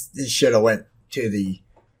hearts this should have went to the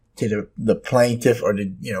plaintiff or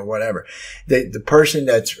whatever, the person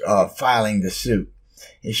that's filing the suit.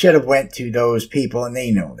 It should have went to those people, and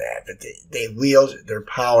they know that, but they wield their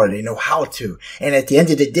power. They know how to. And at the end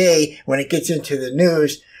of the day, when it gets into the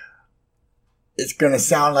news, it's going to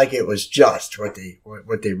sound like it was just what they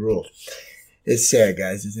ruled. It's sad,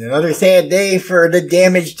 guys. It's another sad day for the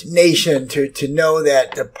damaged nation to know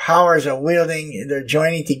that the powers are wielding, they're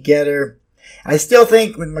joining together. I still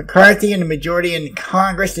think with McCarthy and the majority in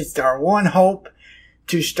Congress, it's our one hope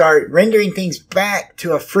to start rendering things back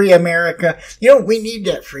to a free America. We need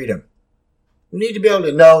that freedom. We need to be able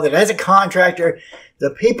to know that as a contractor,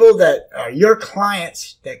 the people that are your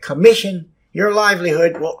clients that commission your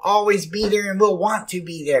livelihood will always be there and will want to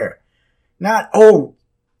be there. Not,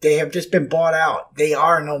 they have just been bought out. They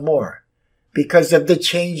are no more because of the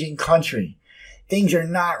changing country. Things are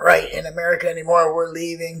not right in America anymore. We're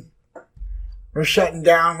leaving. We're shutting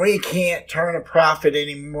down. We can't turn a profit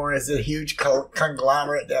anymore as a huge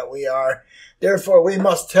conglomerate that we are. Therefore, we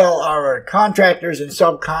must tell our contractors and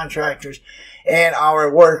subcontractors and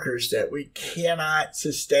our workers that we cannot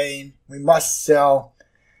sustain. We must sell,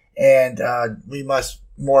 and we must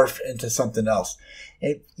morph into something else.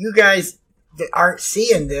 If you guys that aren't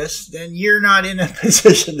seeing this, then you're not in a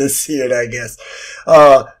position to see it, I guess.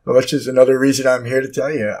 Which is another reason I'm here to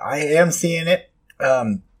tell you. I am seeing it.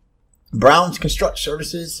 Brown's Construct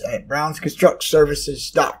Services at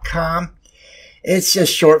brownsconstructservices.com. It's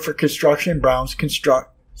just short for construction, Brown's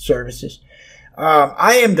Construct Services.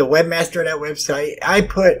 I am the webmaster of that website. I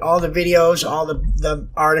put all the videos, all the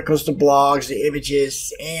articles, the blogs, the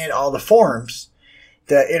images, and all the forums,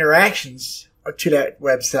 the interactions to that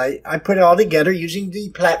website. I put it all together using the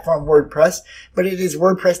platform WordPress, but it is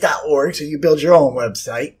WordPress.org, so you build your own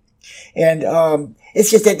website. And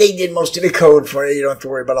it's just that they did most of the code for you. You don't have to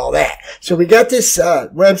worry about all that. So we got this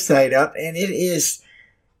website up, and it is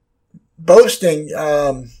boasting.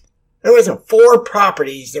 There was 4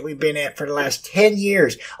 properties that we've been at for the last 10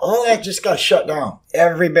 years. All that just got shut down,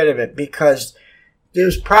 every bit of it, because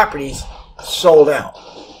those properties sold out.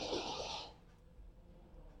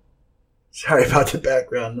 Sorry about the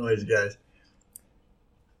background noise, guys.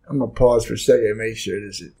 I'm going to pause for a second and make sure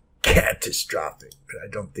this is catastrophic, but I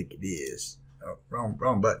don't think it is. Oh,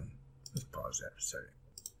 wrong button. Let's pause that for a second.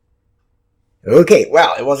 Okay,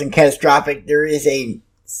 well, it wasn't catastrophic. There is a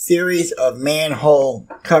series of manhole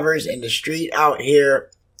covers in the street out here,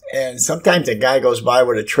 and sometimes a guy goes by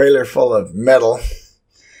with a trailer full of metal.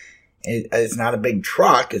 It's not a big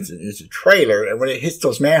truck, it's a trailer, and when it hits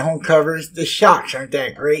those manhole covers, the shocks aren't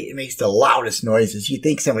that great. It makes the loudest noises. You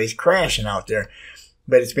think somebody's crashing out there,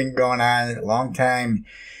 but it's been going on a long time.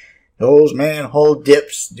 Those manhole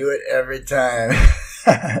dips do it every time.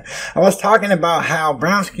 I was talking about how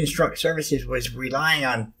Brown's Construct Services was relying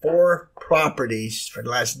on 4 properties for the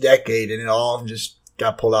last decade, and it all just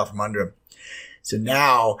got pulled out from under him. So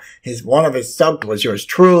now one of his subs was yours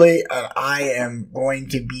truly, and I am going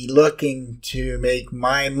to be looking to make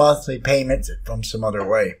my monthly payments from some other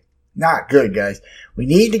way. Not good, guys. We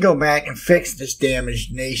need to go back and fix this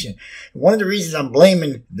damaged nation. One of the reasons I'm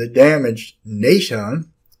blaming the damaged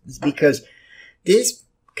nation is because these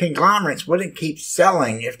conglomerates wouldn't keep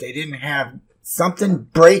selling if they didn't have something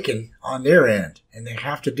breaking on their end, and they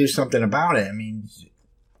have to do something about it. I mean,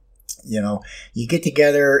 you get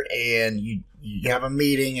together and you have a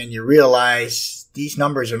meeting and you realize these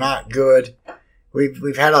numbers are not good.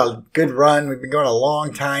 We've had a good run. We've been going a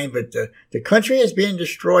long time, but the country is being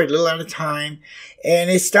destroyed a little at a time, and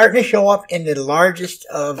it's starting to show up in the largest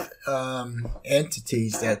of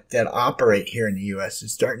entities that operate here in the U.S.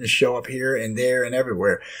 It's starting to show up here and there and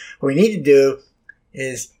everywhere. What we need to do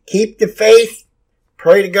is keep the faith,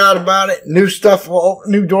 pray to God about it.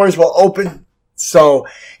 New doors will open. So,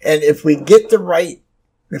 and if we get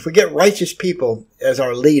righteous people as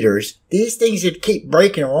our leaders, these things that keep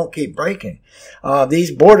breaking won't keep breaking.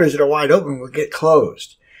 These borders that are wide open will get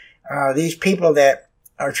closed. These people that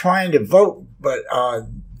are trying to vote, but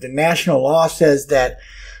the national law says that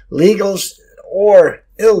legals or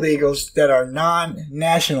illegals that are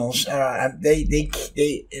non-nationals,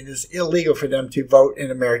 it is illegal for them to vote in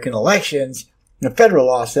American elections. The federal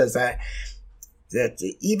law says that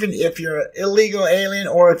even if you're an illegal alien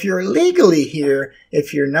or if you're legally here,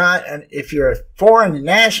 if you're a foreign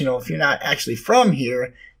national, if you're not actually from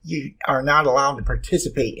here, you are not allowed to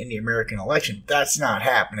participate in the American election. That's not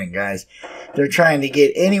happening, guys. They're trying to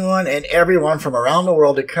get anyone and everyone from around the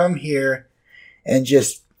world to come here and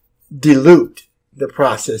just dilute the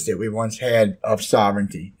process that we once had of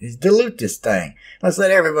sovereignty. Is dilute this thing. Let's let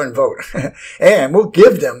everyone vote. And we'll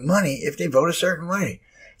give them money if they vote a certain way.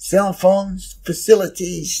 Cell phones,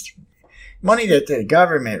 facilities, money that the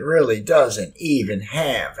government really doesn't even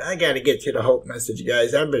have. I got to get to the hope message,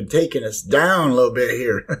 guys. I've been taking us down a little bit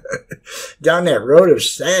here. Down that road of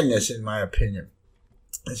sadness, in my opinion.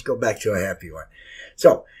 Let's go back to a happy one.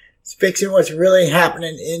 So, it's fixing what's really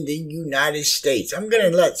happening in the United States. I'm going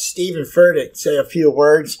to let Stephen Furtick say a few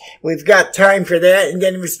words. We've got time for that, and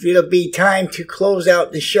then it'll be time to close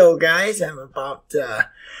out the show, guys. I'm about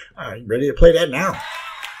ready to play that now.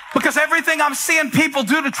 Because everything I'm seeing people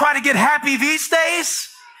do to try to get happy these days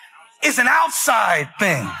is an outside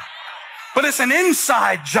thing. But it's an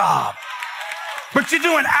inside job. But you're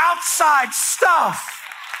doing outside stuff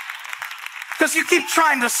because you keep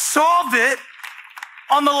trying to solve it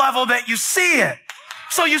on the level that you see it.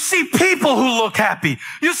 So you see people who look happy.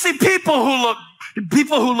 You see people who look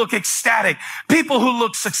ecstatic, people who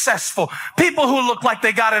look successful, people who look like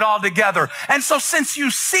they got it all together. And so since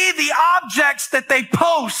you see the objects that they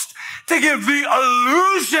post to give the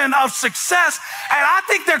illusion of success, and I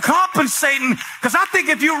think they're compensating, because I think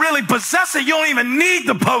if you really possess it, you don't even need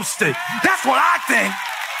to post it. That's what I think.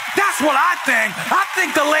 That's what I think. I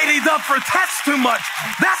think the ladies up for tests too much.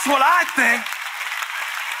 That's what I think.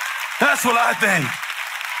 That's what I think.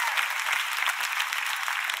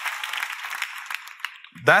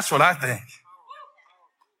 That's what I think.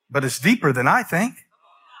 But it's deeper than I think.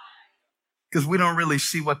 Because we don't really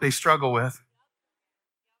see what they struggle with.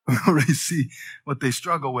 We don't really see what they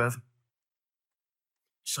struggle with.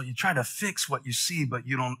 So you try to fix what you see, but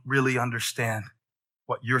you don't really understand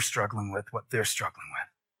what you're struggling with, what they're struggling with.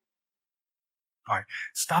 All right,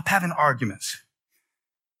 stop having arguments.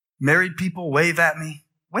 Married people, wave at me.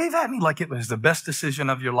 Wave at me like it was the best decision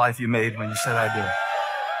of your life you made when you said I do.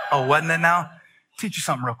 Oh, wasn't it now? Teach you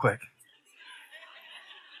something real quick.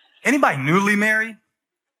 Anybody newly married?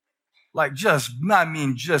 Like just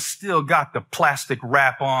still got the plastic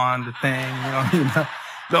wrap on the thing, you know,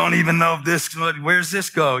 don't even know if where's this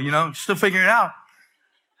go, still figuring it out.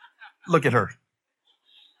 Look at her.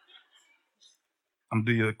 I'm gonna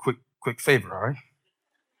do you a quick favor, all right?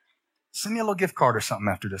 Send me a little gift card or something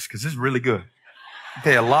after this, because this is really good. You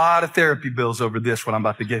pay a lot of therapy bills over this, what I'm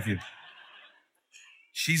about to give you.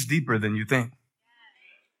 She's deeper than you think.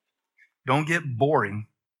 Don't get boring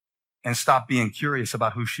and stop being curious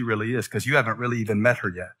about who she really is, because you haven't really even met her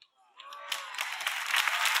yet.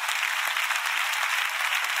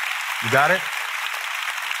 You got it?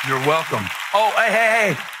 You're welcome. Oh,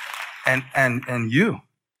 hey. And you,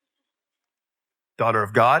 daughter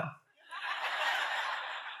of God,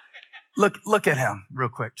 look at him real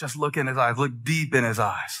quick. Just look in his eyes. Look deep in his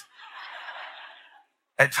eyes.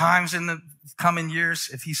 At times in the coming years,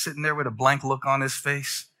 if he's sitting there with a blank look on his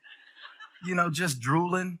face, just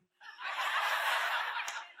drooling,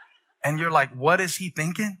 And you're like, what is he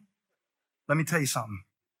thinking? Let me tell you something.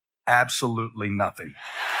 Absolutely nothing.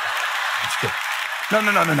 That's good. No.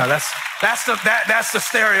 That's the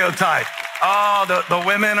stereotype. Oh, the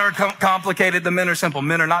women are complicated. The men are simple.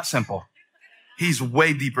 Men are not simple. He's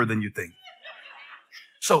way deeper than you think.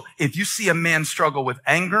 So if you see a man struggle with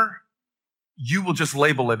anger, you will just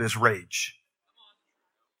label it as rage.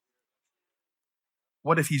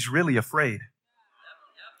 What if he's really afraid?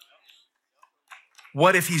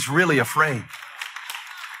 What if he's really afraid?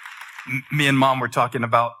 Me and Mom were talking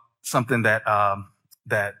about something that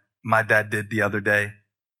my dad did the other day,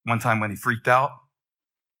 one time when he freaked out.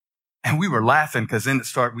 And we were laughing because then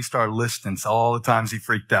we started listing all the times he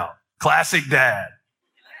freaked out. Classic dad.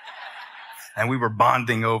 And we were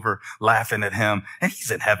bonding over laughing at him. And he's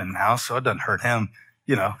in heaven now, so it doesn't hurt him.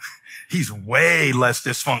 You know, he's way less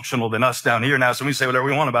dysfunctional than us down here now. So we say whatever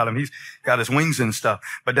we want about him. He's got his wings and stuff.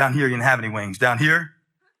 But down here, he didn't have any wings. Down here,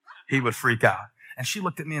 he would freak out. And she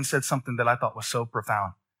looked at me and said something that I thought was so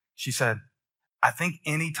profound. She said, I think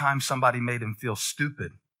anytime somebody made him feel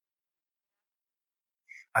stupid,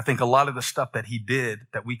 I think a lot of the stuff that he did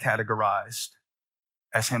that we categorized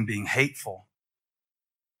as him being hateful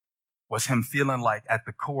was him feeling like at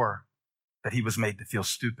the core that he was made to feel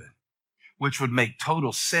stupid, which would make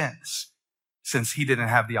total sense since he didn't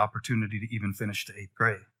have the opportunity to even finish the 8th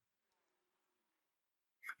grade.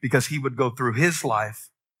 Because he would go through his life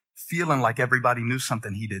feeling like everybody knew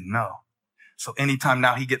something he didn't know. So anytime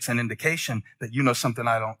now he gets an indication that you know something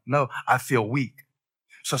I don't know, I feel weak.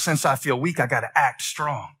 So since I feel weak, I got to act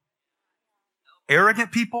strong.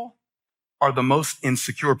 Arrogant people are the most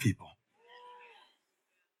insecure people.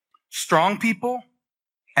 Strong people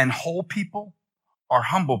and whole people are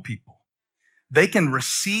humble people. They can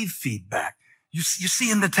receive feedback. You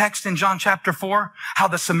see in the text in John chapter 4, how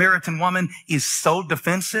the Samaritan woman is so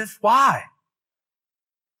defensive. Why?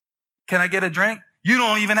 Can I get a drink? You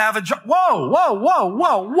don't even have a job. Whoa.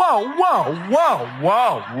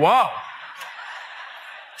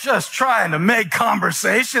 Just trying to make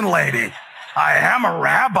conversation, lady. I am a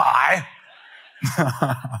rabbi.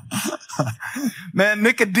 Man,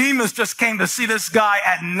 Nicodemus just came to see this guy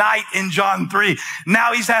at night in John 3.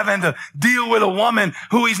 Now he's having to deal with a woman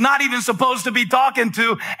who he's not even supposed to be talking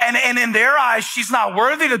to. And in their eyes, she's not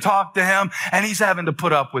worthy to talk to him. And he's having to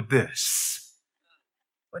put up with this.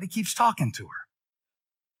 But he keeps talking to her.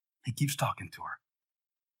 He keeps talking to her.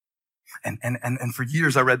 And for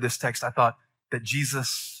years I read this text. I thought that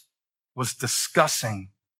Jesus was discussing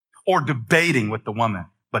or debating with the woman,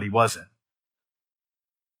 but he wasn't.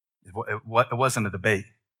 It wasn't a debate.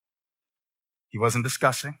 He wasn't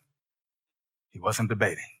discussing. He wasn't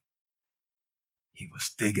debating. He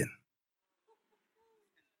was digging.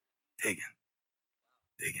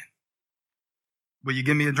 Will you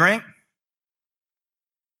give me a drink?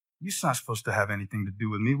 You're not supposed to have anything to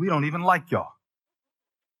do with me. We don't even like y'all.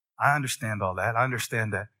 I understand all that. I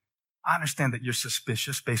understand that you're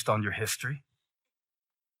suspicious based on your history.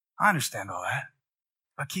 I understand all that.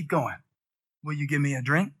 But keep going. Will you give me a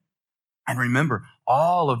drink? And remember,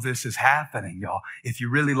 all of this is happening, y'all. If you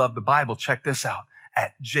really love the Bible, check this out.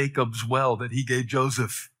 At Jacob's well that he gave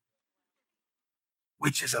Joseph.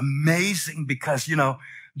 Which is amazing because,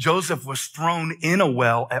 Joseph was thrown in a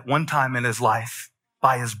well at one time in his life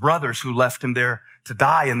by his brothers who left him there to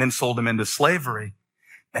die and then sold him into slavery.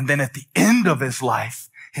 And then at the end of his life,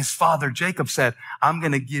 his father Jacob said, I'm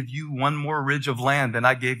going to give you one more ridge of land than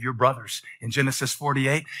I gave your brothers in Genesis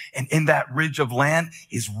 48. And in that ridge of land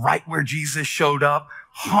is right where Jesus showed up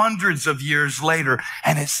hundreds of years later.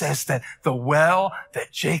 And it says that the well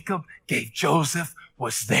that Jacob gave Joseph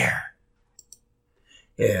was there.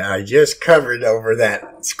 Yeah, I just covered over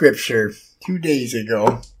that scripture 2 days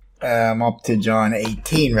ago. I'm up to John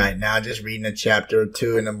 18 right now, just reading a chapter or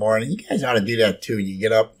two in the morning. You guys ought to do that too. You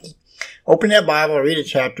get up, open that Bible, read a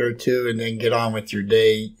chapter or two, and then get on with your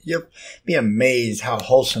day. You'll be amazed how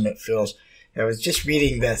wholesome it feels. I was just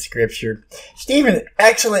reading that scripture. Stephen,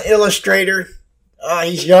 excellent illustrator.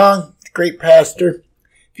 He's young, great pastor.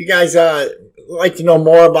 If you guys like to know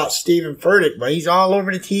more about Stephen Furtick, but he's all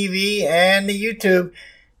over the TV and the YouTube.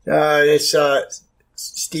 It's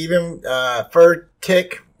Stephen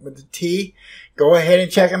Furtick with the T. Go ahead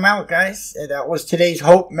and check him out, guys. And that was today's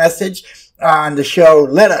hope message on the show.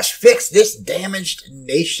 Let us fix this damaged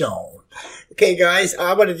nation. Okay, guys,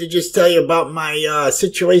 I wanted to just tell you about my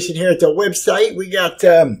situation here at the website. We got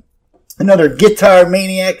another Guitar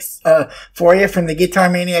Maniacs for you from the Guitar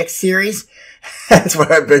Maniacs series. That's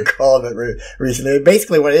what I've been calling it recently.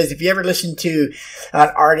 Basically what it is, if you ever listen to an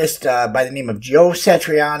artist by the name of Joe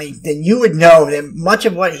Satriani, then you would know that much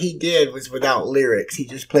of what he did was without lyrics. He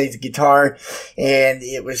just plays the guitar, and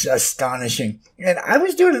it was astonishing. And I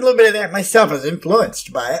was doing a little bit of that myself. I was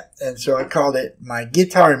influenced by it, and so I called it my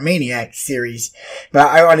Guitar Maniac series. But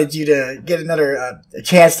I wanted you to get another a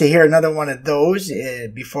chance to hear another one of those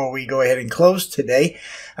before we go ahead and close today.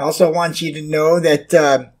 I also want you to know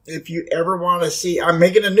that if you ever want to see, I'm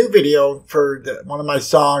making a new video for one of my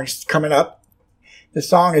songs coming up. The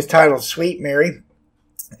song is titled Sweet Mary.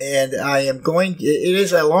 And I am it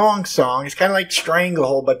is a long song. It's kind of like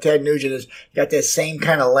Stranglehold, but Ted Nugent has got that same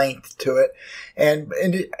kind of length to it. And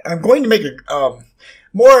I'm going to make a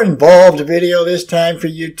more involved video this time for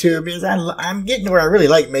YouTube, because I'm getting to where I really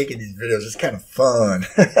like making these videos. It's kind of fun,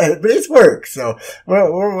 but it's work. So we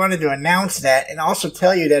wanted to announce that, and also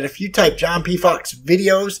tell you that if you type John P. Fox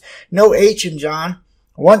videos, no H in John,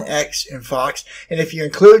 one X in Fox, and if you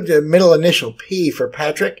include the middle initial P for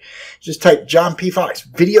Patrick, just type John P. Fox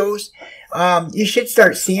videos. You should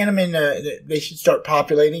start seeing them they should start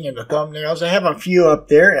populating in the thumbnails. I have a few up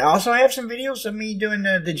there. I also have some videos of me doing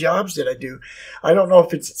the jobs that I do. I don't know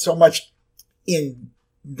if it's so much in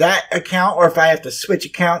that account or if I have to switch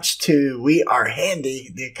accounts to We Are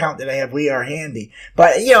Handy, the account that I have, We Are Handy.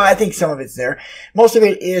 But, I think some of it's there. Most of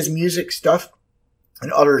it is music stuff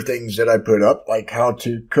and other things that I put up, like how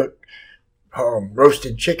to cook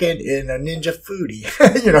roasted chicken in a Ninja Foodie.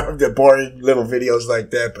 The boring little videos like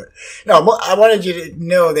that. But no, I wanted you to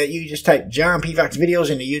know that you just type John P. Fox videos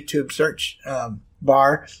in the YouTube search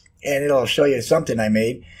bar, and it'll show you something I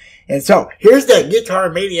made. And so here's that Guitar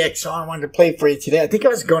Maniac song I wanted to play for you today. I think I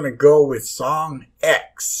was going to go with Song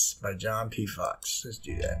X by John P. Fox. Let's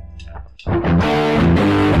do that.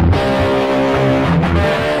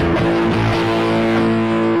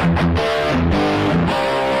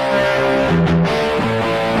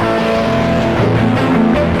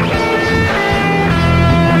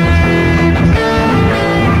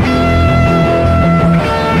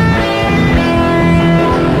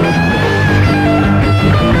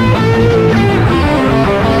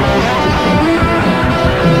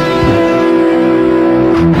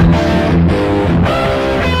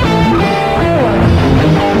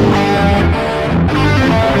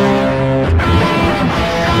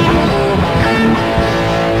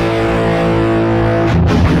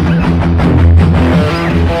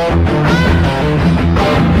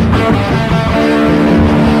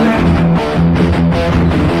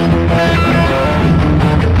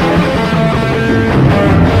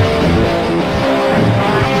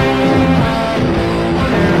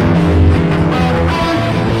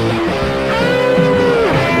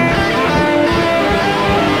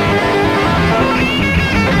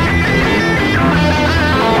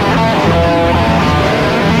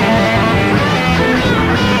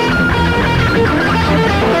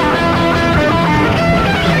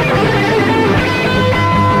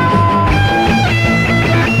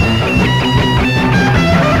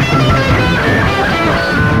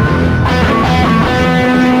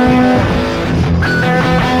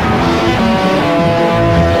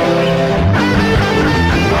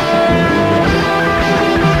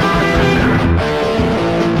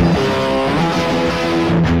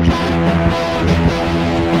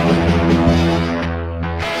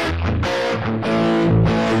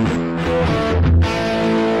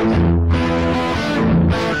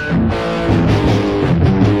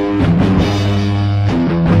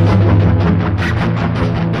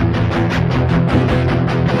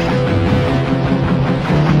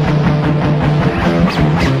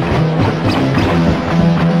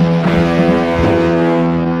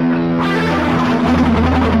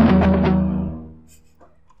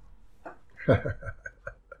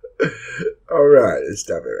 All right, let's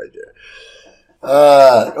stop it right there.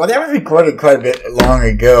 Well, that was recorded quite a bit long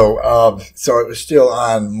ago, so it was still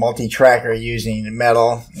on multi-tracker using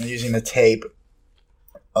metal and using the tape.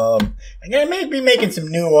 I'm going to be making some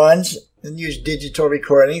new ones and use digital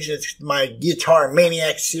recordings. It's my Guitar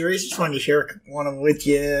Maniac series. Just wanted to share one of them with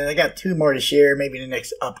you. I got two more to share, maybe the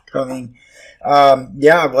next upcoming.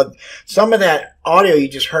 But some of that audio you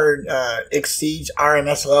just heard exceeds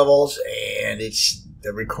RMS levels, and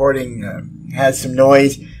the recording has some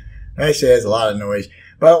noise. Actually, it has a lot of noise.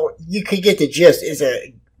 But you can get the gist. It's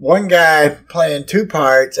a one guy playing two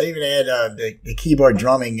parts. I even had the keyboard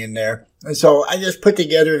drumming in there. And so I just put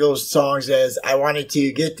together those songs as I wanted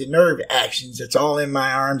to get the nerve actions that's all in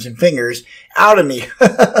my arms and fingers out of me.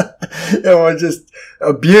 I just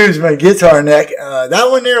abuse my guitar neck.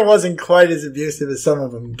 That one there wasn't quite as abusive as some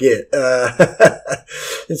of them get.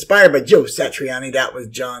 Inspired by Joe Satriani. That was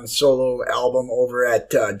John's solo album over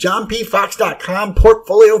at johnpfox.com,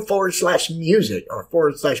 portfolio/music or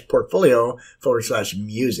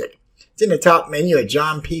 /portfolio/music. It's in the top menu at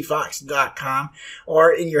johnpfox.com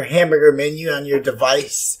or in your hamburger menu on your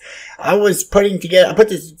device. I put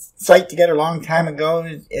this site together a long time ago.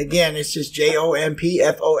 Again, it's just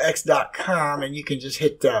johnpfox.com, and you can just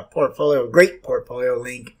hit the great portfolio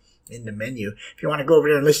link in the menu. If you want to go over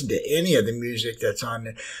there and listen to any of the music that's on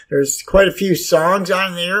there, there's quite a few songs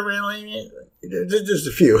on there, really. Just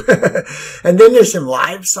a few. And then there's some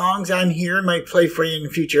live songs on here. I might play for you in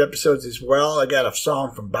future episodes as well. I got a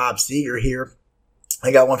song from Bob Seger here.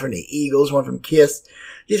 I got one from the Eagles, one from Kiss.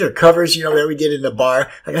 These are covers, that we did in the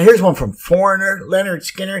bar. Here's one from Foreigner, Leonard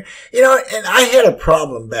Skinner. And I had a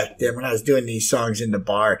problem back then when I was doing these songs in the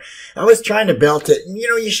bar. I was trying to belt it. And,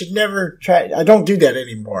 you should never try. I don't do that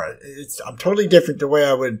anymore. I'm totally different the way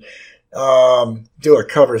I would do a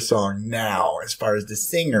cover song now as far as the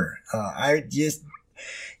singer.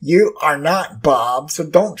 You are not Bob, so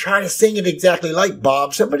don't try to sing it exactly like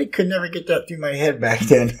Bob. Somebody could never get that through my head back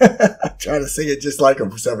then. Trying to sing it just like him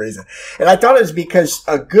for some reason. And I thought it was because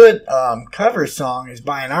a good cover song is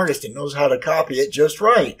by an artist that knows how to copy it just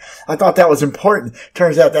right. I thought that was important.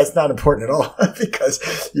 Turns out that's not important at all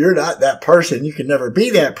because you're not that person. You can never be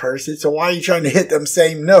that person. So why are you trying to hit them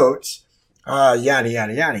same notes? Yada,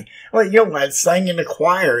 yada, yada. Well, I sang in the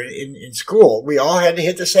choir in school. We all had to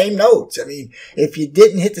hit the same notes. I mean, if you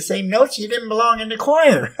didn't hit the same notes, you didn't belong in the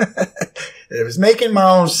choir. It was making my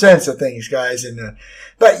own sense of things, guys.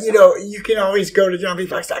 But you can always go to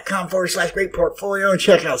johnpfox.com /great portfolio and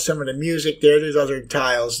check out some of the music there. There's other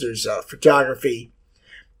tiles. There's photography.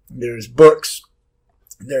 There's books.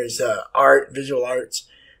 There's art, visual arts.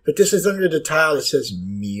 But this is under the tile that says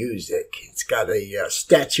music. It's got a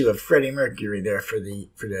statue of Freddie Mercury there for the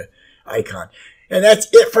icon. And that's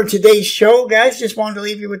it for today's show, guys. Just wanted to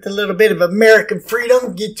leave you with a little bit of American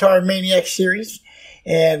Freedom Guitar Maniac series.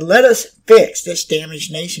 And let us fix this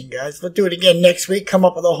damaged nation, guys. We'll do it again next week. Come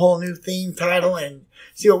up with a whole new theme title and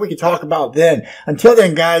see what we can talk about then. Until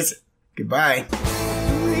then, guys, goodbye.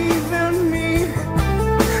 Believe in me,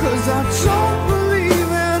 'cause I don't believe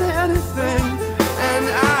in anything.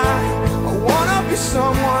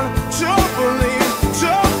 Someone to believe,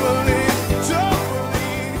 to believe, to believe.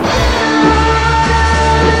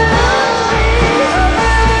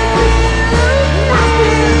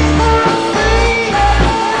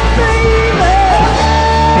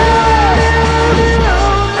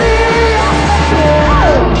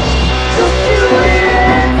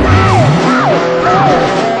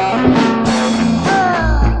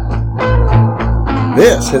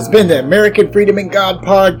 This has been the American Freedom and God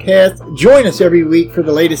podcast. Join us every week for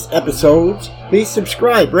the latest episodes. Please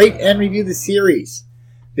subscribe, rate, and review the series.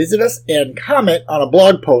 Visit us and comment on a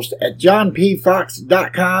blog post at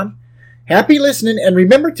johnpfox.com. Happy listening, and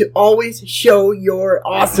remember to always show you're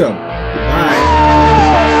awesome. Goodbye.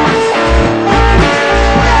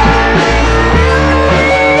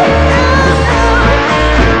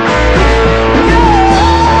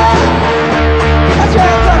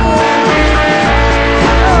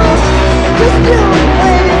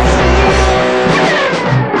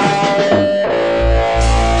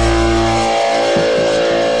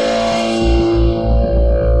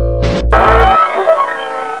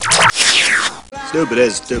 Stupid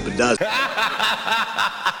is, stupid does.